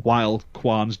while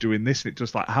Quan's doing this. And it's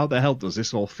just like, how the hell does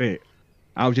this all fit?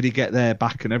 How did he get there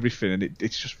back and everything? And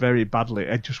it's just very badly.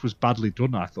 It just was badly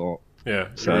done, I thought. Yeah,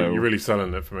 so you're really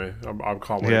selling it for me. I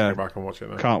can't wait to go back and watch it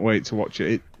now. Can't wait to watch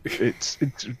it. It's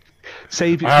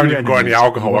save it. I haven't even got any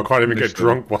alcohol. I can't even get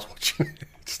drunk while watching it,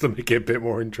 just to make it a bit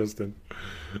more interesting.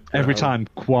 Every time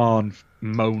Quan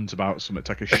moans about something,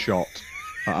 take a shot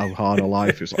at how hard her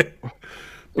life is. Like,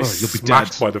 you'll be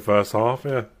dead by the first half.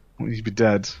 Yeah, you'll be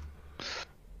dead.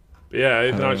 But yeah,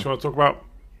 anything else you want to talk about?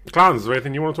 Clans, is there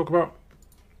anything you want to talk about?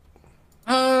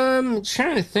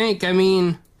 Trying to think. I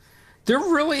mean, there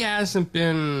really hasn't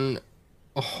been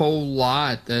a whole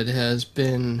lot that has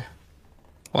been,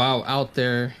 out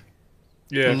there.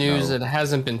 Yeah, News that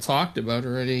hasn't been talked about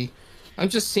already. I'm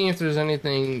just seeing if there's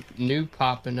anything new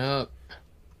popping up.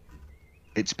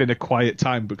 It's been a quiet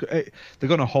time, but they're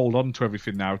going to hold on to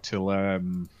everything now till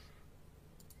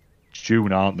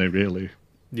June, aren't they? Really?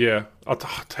 Yeah. I'll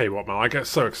tell you what, man. I get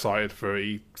so excited for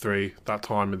E3 that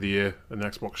time of the year, and the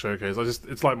Xbox Showcase.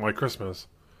 It's like my Christmas.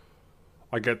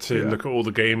 I get to look at all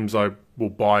the games I will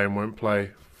buy and won't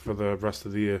play for the rest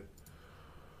of the year.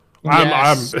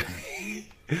 Yes.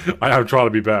 I am trying to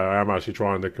be better. I am actually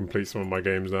trying to complete some of my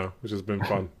games now, which has been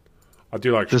fun. I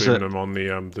do like streaming them on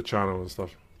the channel and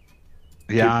stuff.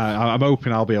 Yeah, I'm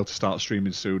hoping I'll be able to start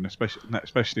streaming soon,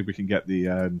 especially if we can get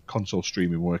the console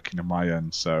streaming working on my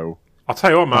end. So I'll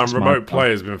tell you what, man, remote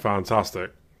play has been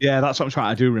fantastic. Yeah, that's what I'm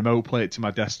trying to do. Remote play it to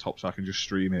my desktop so I can just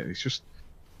stream it.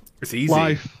 It's easy.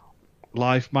 Life.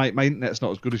 My internet's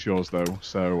not as good as yours though,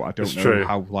 so I don't know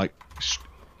how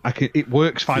it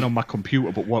works fine on my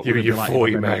computer, but what would it be like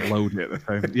if I load it at the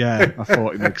time? Yeah, a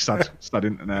 40 meg sad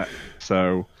internet.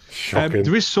 So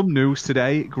there is some news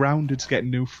today. Grounded's getting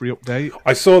new free update.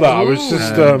 I saw that.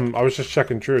 I was just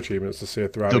checking True Achievements to see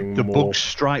if they're adding the more. Bug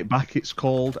Strike Back, it's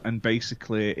called, and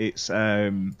basically it's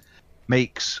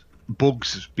makes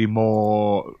bugs be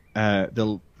more.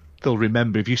 They'll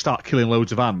remember if you start killing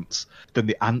loads of ants, then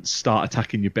the ants start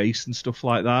attacking your base and stuff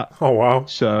like that. Oh wow!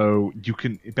 So you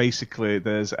can basically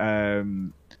there's a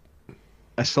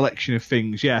selection of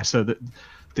things. Yeah, so that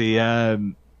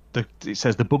it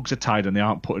says the bugs are tired and they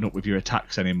aren't putting up with your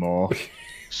attacks anymore.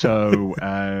 So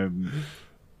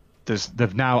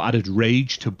they've now added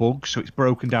rage to bugs, so it's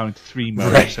broken down into 3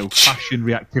 modes. Rage. So passion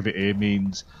reactivity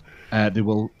means they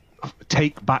will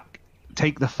take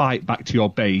the fight back to your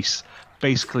base.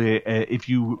 Basically, if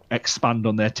you expand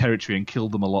on their territory and kill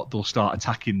them a lot, they'll start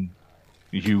attacking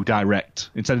you direct.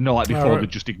 Instead of like before, they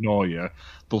just ignore you.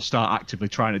 They'll start actively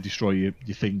trying to destroy your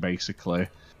thing, basically.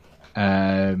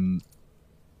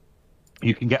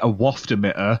 You can get a waft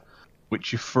emitter,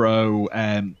 which you throw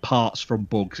parts from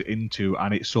bugs into,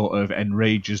 and it sort of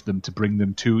enrages them to bring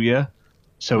them to you.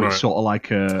 So it's sort of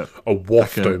like a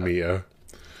waftometer.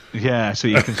 Yeah, so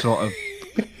you can sort of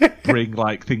bring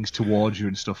like things towards you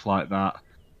and stuff like that.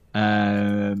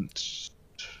 And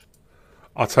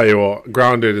I'll tell you what,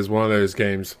 Grounded is one of those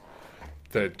games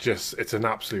that it's an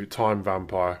absolute time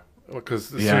vampire.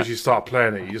 Because as soon as you start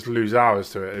playing it, you just lose hours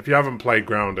to it. If you haven't played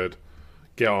Grounded,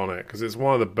 get on it, because it's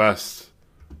one of the best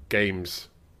games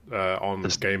on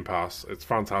this Game Pass. It's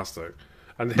fantastic.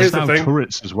 And here's there's the now thing: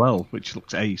 turrets as well, which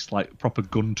looks ace, like proper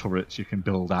gun turrets you can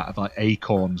build out of like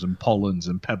acorns and pollens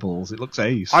and pebbles. It looks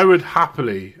ace. I would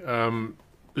happily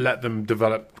let them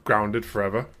develop Grounded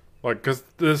forever, like, because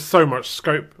there's so much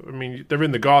scope. I mean, they're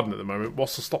in the garden at the moment.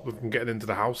 What's to stop them from getting into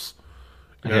the house?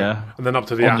 You know? Yeah, and then up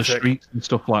to the on attic. the streets and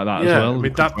stuff like that as well. I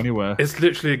mean, Anywhere. It's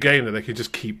literally a game that they could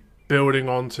just keep building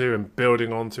onto and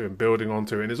building onto and building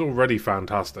onto, and it's already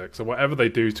fantastic. So whatever they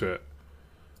do to it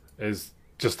is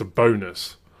just a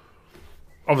bonus.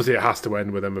 Obviously, it has to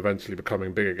end with them eventually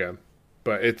becoming big again.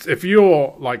 But if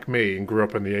you're like me and grew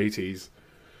up in the 80s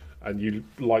and you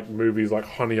like movies like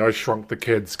Honey, I Shrunk the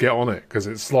Kids, get on it, because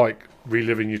it's like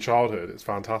reliving your childhood. It's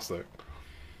fantastic.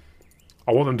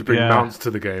 I want them to bring mounts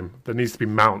to the game. There needs to be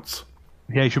mounts.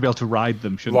 Yeah, you should be able to ride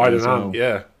them, shouldn't Ride you? an ant,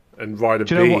 yeah. And ride a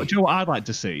Do bee. you know what I'd like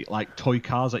to see? Like toy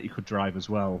cars that you could drive as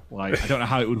well. Like I don't know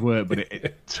how it would work, but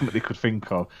it's something they could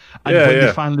think of. And when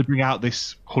they finally bring out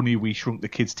this Honey, We Shrunk the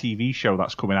Kids TV show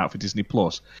that's coming out for Disney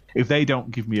Plus, if they don't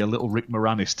give me a little Rick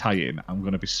Moranis tie-in, I'm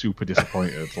going to be super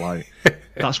disappointed. Like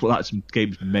that's what that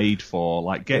game's made for.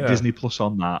 Like get Disney Plus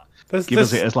on that. Give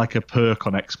us it as like a perk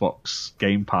on Xbox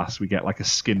Game Pass. We get like a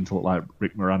skin to look like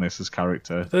Rick Moranis'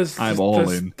 character. I'm all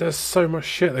in. There's so much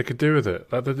shit they could do with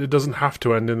it. Like, it doesn't have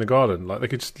to end in the garden. Like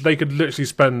they could literally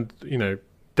spend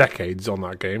decades on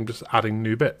that game just adding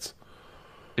new bits.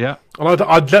 Yeah, and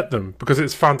I'd let them, because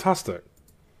it's fantastic.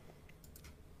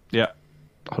 Yeah,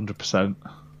 100%.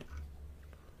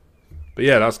 But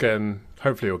yeah, that's getting.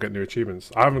 Hopefully, we'll get new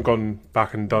achievements. I haven't gone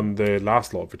back and done the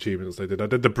last lot of achievements they did. I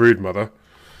did the Broodmother.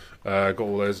 Got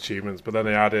all those achievements, but then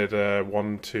they added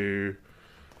one to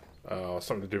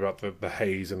something to do about the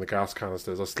haze and the gas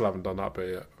canisters. I still haven't done that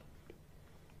bit yet.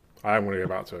 I am going to go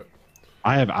back to it.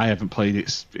 I haven't played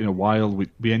it in a while.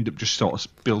 We end up just sort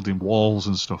of building walls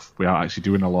and stuff. We are actually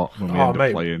doing a lot when we end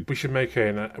up playing. We should make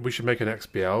an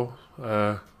XBL.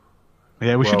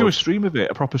 Yeah, we should do a stream of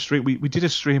it, a proper stream. We did a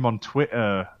stream on Twitch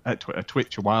a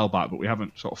while back, but we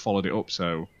haven't sort of followed it up.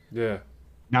 So yeah,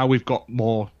 now we've got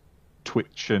more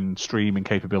Twitch and streaming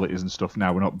capabilities and stuff.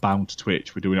 Now we're not bound to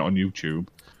Twitch. We're doing it on YouTube.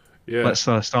 Yeah, let's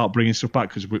start bringing stuff back,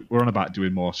 because we're on about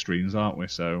doing more streams, aren't we?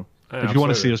 So yeah, if you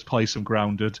want to see us play some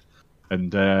Grounded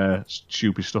and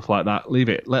stupid stuff like that, leave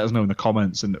it. Let us know in the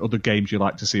comments, and other games you'd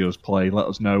like to see us play. Let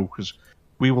us know, because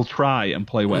we will try and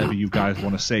play whatever you guys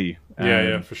want to see.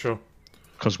 Yeah, for sure.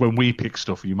 Because when we pick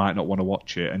stuff, you might not want to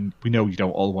watch it, and we know you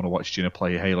don't all want to watch Gina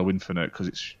play Halo Infinite because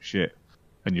it's shit,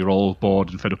 and you're all bored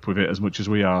and fed up with it as much as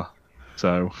we are.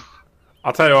 So,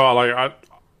 I'll tell you what, like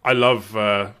I love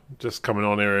just coming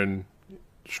on here and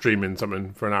streaming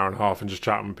something for an hour and a half and just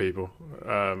chatting with people.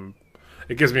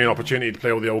 It gives me an opportunity to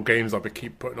play all the old games I've been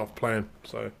keep putting off playing.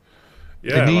 So,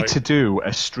 yeah, they need to do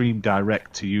a stream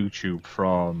direct to YouTube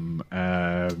from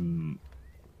your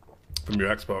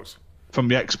Xbox. From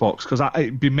the Xbox, because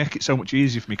it'd make it so much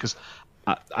easier for me, because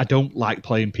I don't like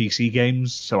playing PC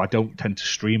games, so I don't tend to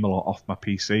stream a lot off my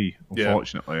PC,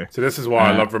 unfortunately. Yeah. So this is why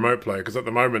I love remote play, because at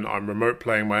the moment I'm remote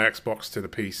playing my Xbox to the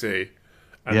PC,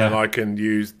 and then I can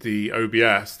use the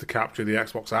OBS to capture the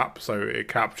Xbox app, so it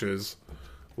captures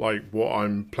like what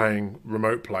I'm playing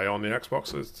remote play on the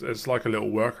Xbox. It's like a little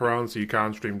workaround, so you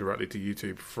can stream directly to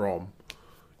YouTube from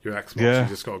your Xbox. You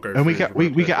just got to go. And we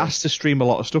get asked to stream a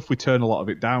lot of stuff. We turn a lot of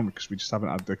it down because we just haven't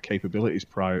had the capabilities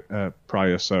prior.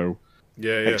 So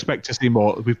expect to see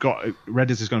more. We've got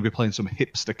Reddit is going to be playing some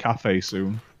Hipster Cafe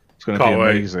soon. It's going to be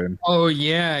amazing. Oh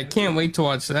yeah, I can't wait to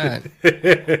watch that.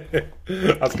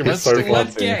 That's going to be so fun.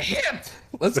 Let's get hip.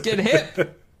 Let's get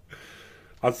hip.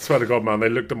 I swear to God, man, they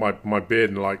looked at my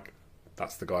beard and like,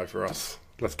 that's the guy for us.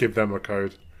 Let's give them a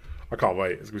code. I can't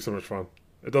wait. It's going to be so much fun.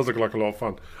 It does look like a lot of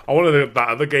fun. I wanted that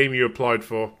other game you applied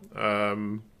for.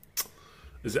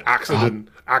 Is it accident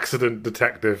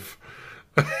detective?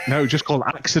 No, just called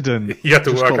Accident. You have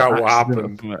to Just work called out what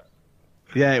Accident. happened.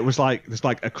 Yeah, it was like there's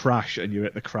like a crash and you're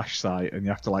at the crash site and you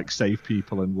have to like save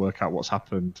people and work out what's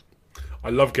happened. I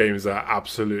love games that are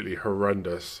absolutely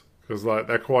horrendous because like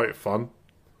they're quite fun.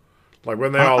 Like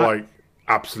when they are like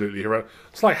absolutely horrendous.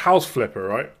 It's like House Flipper,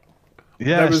 right?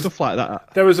 Yeah, stuff like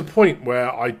that. There was a point where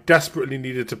I desperately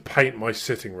needed to paint my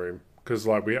sitting room because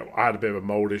like I had a bit of a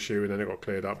mold issue and then it got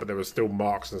cleared up, but there were still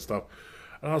marks and stuff.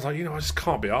 And I was like, I just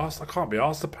can't be asked. I can't be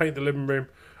asked to paint the living room.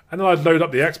 And then I'd load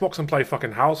up the Xbox and play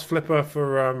fucking House Flipper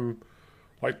for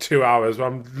like 2 hours where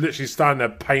I'm literally standing there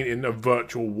painting a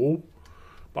virtual wall.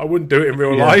 But I wouldn't do it in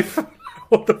real life.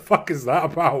 What the fuck is that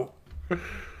about?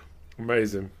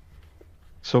 Amazing.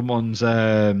 Someone's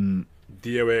DOA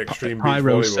Extreme Beach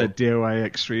Pyro Volleyball. said DOA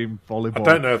Extreme Volleyball. I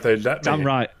don't know if they'd let me. Damn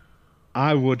right.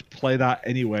 I would play that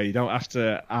anyway. You don't have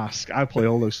to ask. I play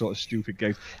all those sort of stupid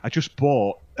games. I just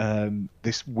bought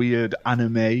this weird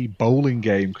anime bowling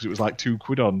game because it was like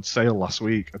 £2 on sale last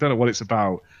week. I don't know what it's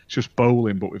about. It's just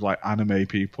bowling, but with like anime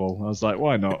people. I was like,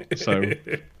 why not? So,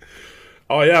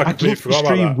 oh yeah, I I completely love to forgot about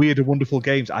stream that. weird and wonderful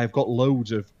games. I've got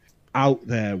loads of out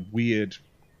there weird,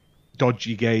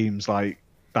 dodgy games like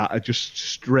that are just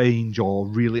strange or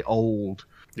really old.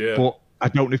 Yeah. But I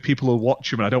don't know if people will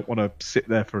watch them, and I don't want to sit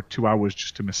there for 2 hours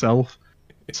just to myself.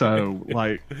 So,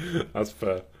 like, That's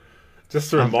fair.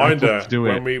 Just a I'd love reminder, to do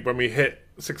when it. we hit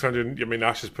 600, I mean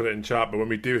Ash has put it in chat, but when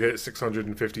we do hit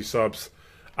 650 subs,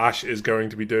 Ash is going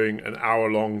to be doing an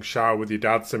hour-long shower with your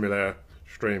dad simulator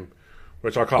stream,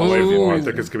 which I can't wait for. I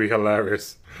think it's going to be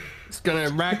hilarious. It's gonna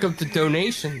rack up the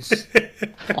donations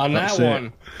on that That's it.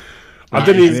 one. I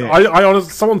didn't is even, it. I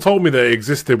honestly, someone told me that it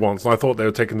existed once, and I thought they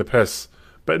were taking the piss.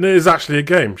 But it is actually a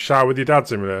game, Shower with Your Dad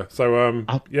Simulator. So,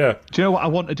 yeah. Do you know what I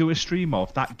want to do a stream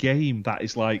of? That game that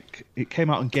is like, it came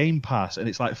out on Game Pass, and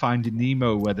it's like Finding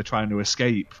Nemo, where they're trying to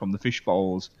escape from the fish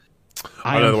bowls.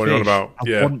 I know the one you're on about.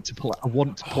 I want to play. I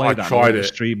want to play I that. tried I want to it.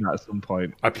 stream that at some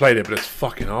point. I played it, but it's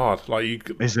fucking hard. Like you,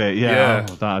 Is it? Yeah. Yeah.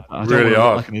 Oh, that, I don't Really want to look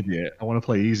hard. like an idiot. I want to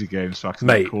play easy games so I can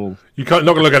mate, look cool. you can't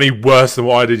not gonna look any worse than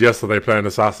what I did yesterday playing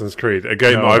Assassin's Creed, a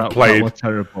game No, that I've that played. was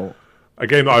terrible. A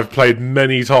game that I've played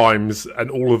many times, and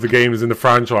all of the games in the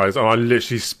franchise, and I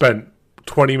literally spent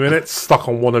 20 minutes stuck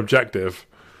on one objective.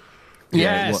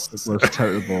 Yes. It was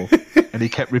terrible. And he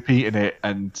kept repeating it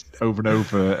and over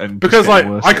and Because just like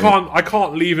getting worse I at it.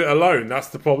 can't leave it alone. That's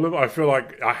the problem. I feel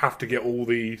like I have to get all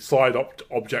the side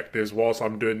objectives whilst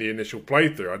I'm doing the initial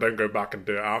playthrough. I don't go back and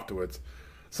do it afterwards.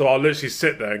 So I'll literally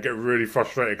sit there and get really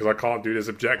frustrated because I can't do this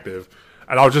objective,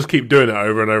 and I'll just keep doing it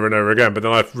over and over and over again. But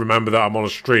then I remember that I'm on a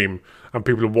stream and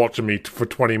people are watching me for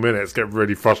 20 minutes, get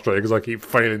really frustrated because I keep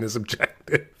failing this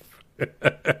objective.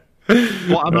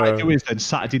 What I might do is then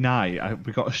Saturday night.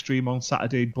 We got a stream on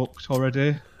Saturday booked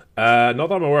already. Not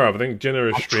that I'm aware of. I think Jenna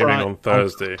is streaming try- on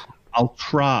Thursday. I'll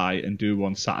try and do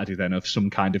one Saturday then of some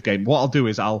kind of game. What I'll do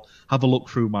is I'll have a look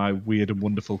through my weird and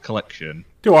wonderful collection.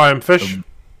 Do I am fish?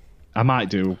 I might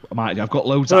do. I've got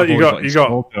loads. Well, I've you already got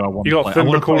installed that I want you to got play. I Thimble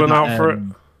wanna play calling that, out for it.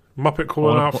 Muppet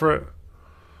calling wanna out for it.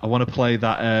 I want to play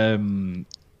that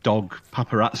dog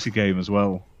paparazzi game as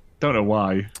well. Don't know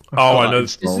why. Oh, I got that know.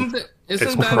 installed.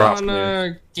 Isn't that crap,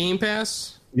 on Game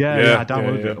Pass? Yeah, I Yeah,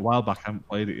 downloaded yeah. it a while back. I haven't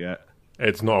played it yet.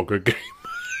 It's not a good game.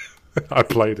 I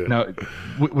played it. No,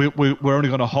 we're only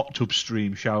going to hot tub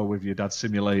stream Shower with Your Dad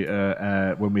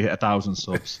Simulator when we hit 1,000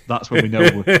 subs. That's when we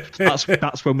know. That's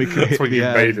when we can That's hit when the. you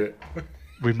made it.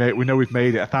 We know we've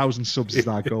made it. 1,000 subs is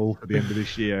our goal for the end of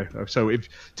this year. So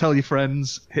tell your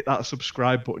friends, hit that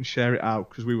subscribe button, share it out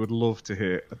because we would love to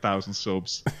hit 1,000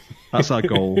 subs. That's our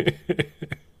goal.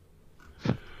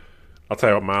 I'll tell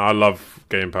you what, man. I love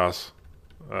Game Pass.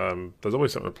 There's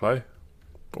always something to play.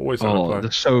 Always something to play.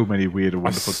 There's so many weird and I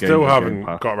wonderful games. still on haven't Game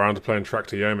Pass. got around to playing Track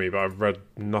to Yomi, but I've read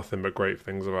nothing but great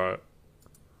things about it.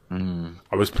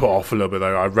 I was put off a little bit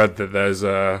though. I read that there's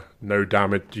no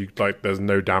damage. There's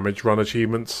no damage run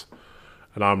achievements,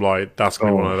 and I'm like, that's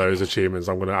gonna be one of those achievements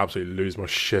I'm gonna absolutely lose my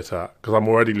shit at because I'm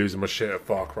already losing my shit at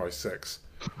Far Cry 6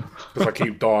 because I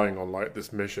keep dying on like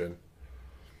this mission.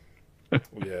 Yeah,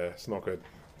 it's not good.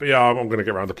 But yeah, I'm gonna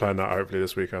get around to playing that hopefully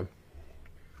this weekend.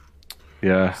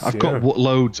 Yeah, I've Yeah. got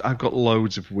loads. I've got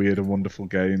loads of weird and wonderful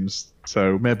games.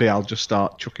 So maybe I'll just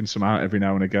start chucking some out every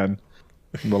now and again.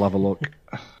 And we'll have a look.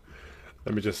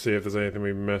 Let me just see if there's anything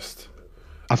we missed.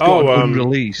 I've got an um,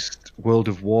 unreleased World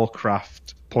of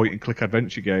Warcraft point-and-click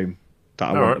adventure game that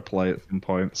I want Alright. to play at some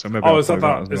point. So maybe Oh, I'll is play that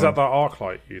that? that? as Is well. that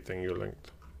ArcLight thing you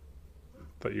linked?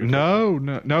 That you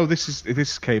No.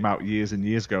 This came out years and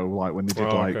years ago. Like when they did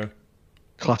okay.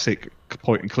 classic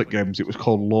point-and-click games. It was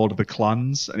called Lord of the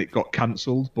Clans, and it got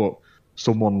cancelled. But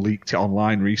someone leaked it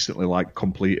online recently, like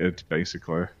completed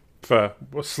basically. Fair.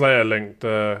 Well, Slayer linked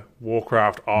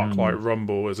Warcraft Arclight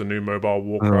Rumble as a new mobile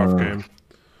Warcraft game.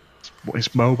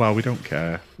 It's mobile. We don't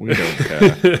care. We don't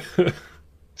care.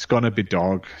 It's gonna be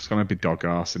dog. It's gonna be dog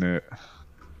arse in it.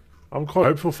 I'm quite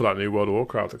hopeful for that new World of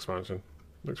Warcraft expansion.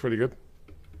 Looks really good.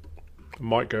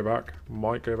 Might go back.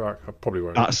 I probably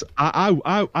won't.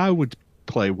 I would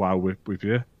play WoW with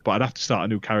you, but I'd have to start a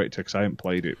new character because I haven't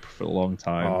played it for a long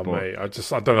time. Oh, but mate, I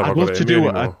don't know if I'd I've love got to it in me do.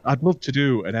 anymore. I'd love to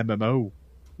do an MMO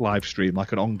live stream,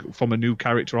 like from a new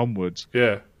character onwards.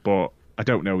 Yeah. But I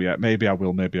don't know yet. Maybe I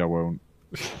will. Maybe I won't.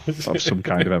 Of some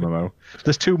kind of MMO.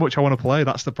 There's too much I want to play.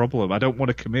 That's the problem. I don't want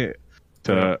to commit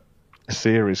to a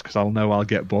series because I'll know I'll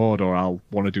get bored or I'll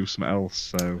want to do something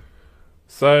else.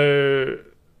 So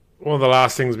one of the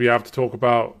last things we have to talk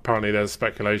about, apparently there's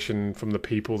speculation from the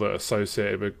people that are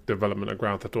associated with development of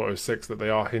Grand Theft Auto 6 that they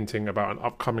are hinting about an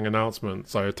upcoming announcement.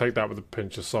 So take that with a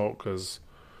pinch of salt because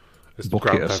it's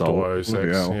Grand Theft Auto 6.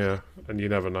 Yeah, and you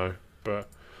never know. But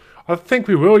I think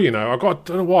we will, I don't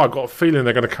know why, I got a feeling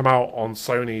they're going to come out on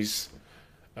Sony's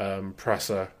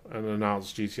presser and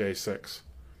announce GTA 6.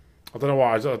 I don't know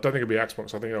why. I don't think it'll be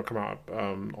Xbox. I think it'll come out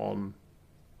on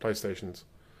PlayStations.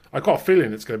 I got a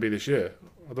feeling it's going to be this year.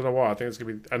 I don't know why. I think it's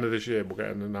going to be end of this year. We'll get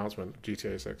an announcement of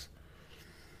GTA 6.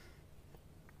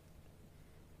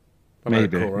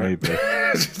 Maybe, cool, right? maybe.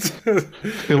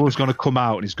 Phil's going to come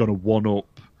out and he's going to one-up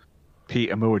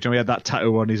Peter Moore. Do you know he had that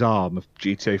tattoo on his arm of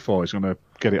GTA 4? He's going to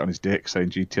get it on his dick saying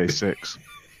GTA 6.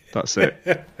 That's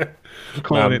it.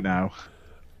 Calling it now.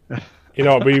 You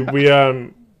know,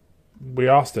 we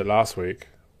asked it last week,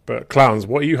 but Clowns,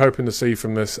 what are you hoping to see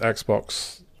from this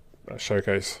Xbox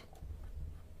showcase?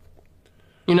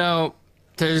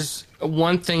 There's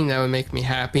one thing that would make me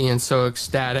happy and so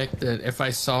ecstatic that if I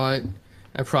saw it,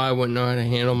 I probably wouldn't know how to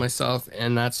handle myself,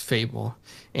 and that's Fable.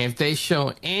 And if they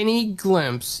show any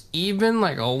glimpse, even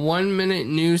like a 1-minute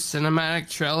new cinematic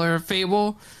trailer of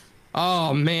Fable,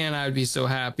 oh man, I'd be so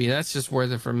happy. That's just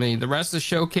worth it for me. The rest of the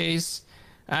showcase,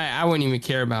 I wouldn't even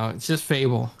care about. It's just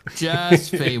Fable.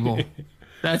 Just Fable.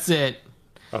 That's it.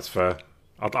 That's fair.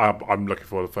 I'm looking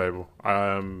forward to Fable.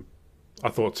 I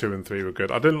thought 2 and 3 were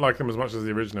good. I didn't like them as much as the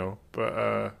original,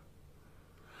 but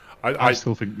I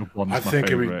still think the one's my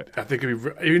favourite. I think it'd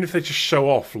be, even if they just show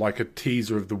off like a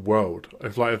teaser of the world.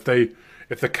 If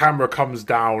the camera comes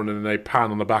down and they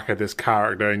pan on the back of this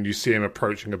character and you see him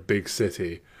approaching a big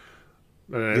city,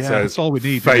 and it says that's all we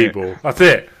need. Fable. That's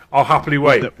it. I'll happily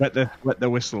wait. Wet the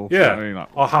whistle. Yeah,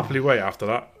 I'll happily wait after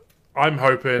that. I'm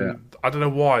hoping. Yeah. I don't know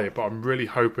why, but I'm really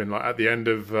hoping. Like at the end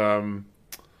of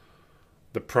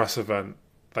the press event,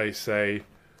 they say,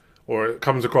 or it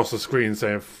comes across the screen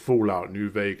saying Fallout New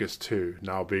Vegas 2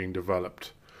 now being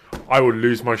developed. I would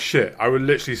lose my shit. I would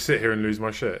literally sit here and lose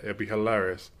my shit. It'd be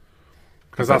hilarious.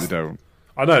 Because they don't.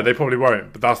 I know they probably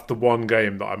won't, but that's the one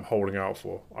game that I'm holding out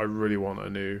for. I really want a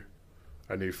new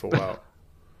Fallout.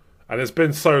 And it's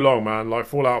been so long, man. Like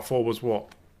Fallout 4 was what?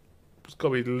 It's got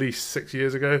to be at least 7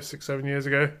 years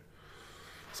ago.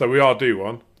 So we are due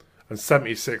one. And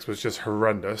 76 was just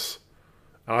horrendous.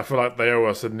 And I feel like they owe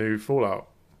us a new Fallout.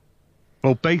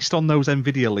 Well, based on those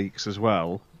Nvidia leaks as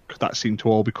well, that seemed to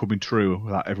all be coming true.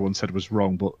 That everyone said was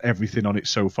wrong, but everything on it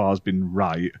so far has been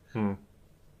right.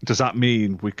 Does that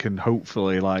mean we can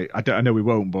hopefully, I know we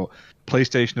won't, but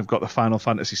PlayStation have got the Final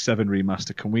Fantasy VII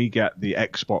remaster. Can we get the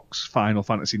Xbox Final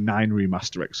Fantasy IX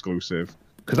remaster exclusive?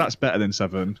 Because that's better than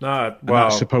 7. Well,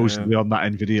 that's supposedly on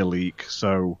that Nvidia leak.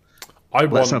 So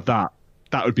let's have that.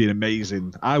 That would be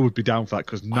amazing. I would be down for that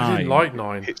because 9. I didn't like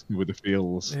 9. Hits me with the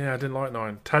feels. Yeah, I didn't like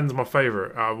 9. 10's my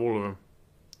favourite out of all of them.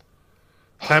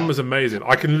 10 was amazing.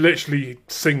 I can literally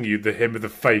sing you the Hymn of the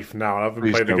Faith now. I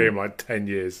haven't played the game in like 10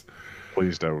 years.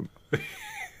 Please don't.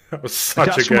 That was such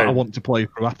a game. That's what I want to play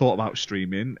through. I thought about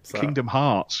streaming Kingdom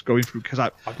Hearts, going through because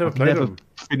I've never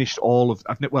finished all of.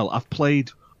 I've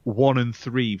played 1 and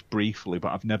 3 briefly,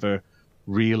 but I've never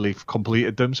really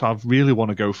completed them. So I really want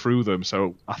to go through them.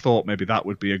 So I thought maybe that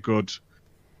would be a good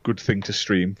thing to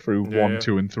stream through 1,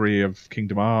 2, and 3 of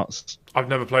Kingdom Hearts. I've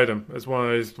never played them. It's one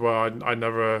of those where I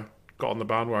never got on the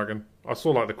bandwagon. I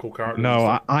saw like the cool characters.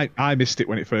 No, I missed it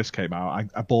when it first came out.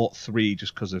 I bought 3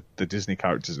 just because of the Disney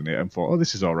characters in it and thought, oh,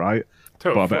 this is all right.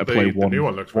 But I better play 1. The new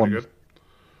one looks really good.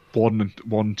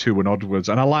 1, 2, and onwards.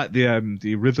 And I like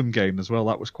the rhythm game as well.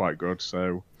 That was quite good.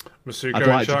 So Masuko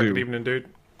and Chuck, good evening, dude.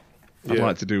 I'd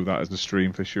like to do that as a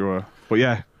stream for sure. But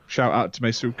yeah, shout out to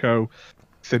Masuko,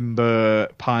 Thimber,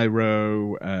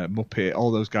 Pyro, Muppet, all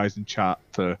those guys in chat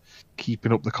for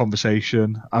keeping up the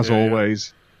conversation as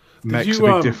always. Makes a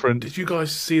big difference. Did you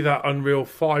guys see that Unreal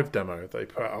 5 demo they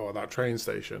put out at that train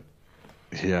station?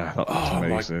 Yeah, that looks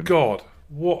amazing. My god,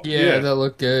 what? Yeah, that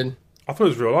looked good. I thought it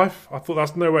was real life. I thought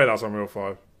that's no way that's Unreal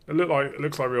 5. It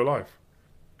looks like real life.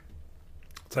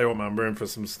 Tell you what, man, we're in for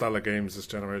some stellar games this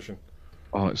generation.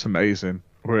 Oh, it's amazing.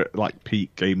 We're at like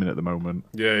peak gaming at the moment.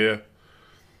 Yeah.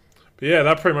 But yeah,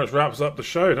 that pretty much wraps up the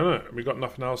show, doesn't it? We got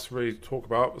nothing else to really talk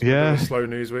about. It's been a slow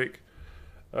news week.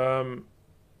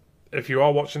 If you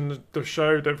are watching the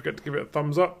show, don't forget to give it a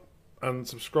thumbs up and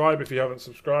subscribe if you haven't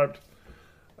subscribed.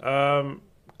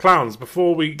 Clowns,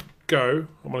 before we go,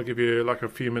 I want to give you like a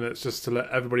few minutes just to let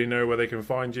everybody know where they can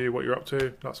find you, what you're up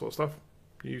to, that sort of stuff.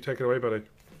 You take it away, buddy.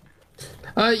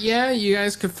 Yeah, you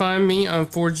guys can find me on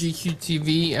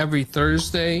 4GQTV every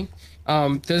Thursday.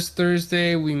 This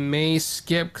Thursday we may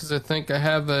skip because I think I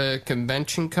have a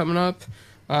convention coming up.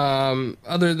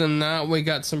 Other than that, we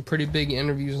got some pretty big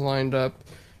interviews lined up.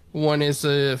 One is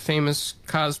a famous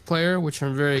cosplayer, which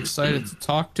I'm very excited to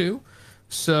talk to.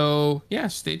 So, yeah,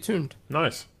 stay tuned.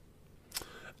 Nice.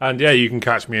 And yeah, you can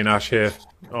catch me and Ash here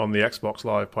on the Xbox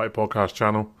Live Party Podcast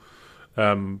channel.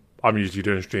 I'm usually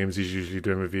doing streams, he's usually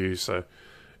doing reviews. So,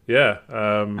 yeah.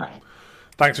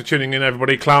 Thanks for tuning in,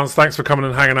 everybody. Clowns, thanks for coming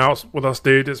and hanging out with us,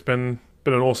 dude. It's been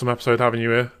an awesome episode having you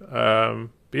here. But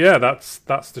yeah, that's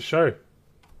the show.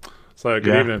 So,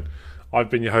 good evening. I've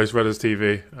been your host, Redders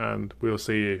TV, and we'll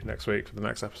see you next week for the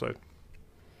next episode.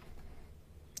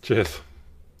 Cheers.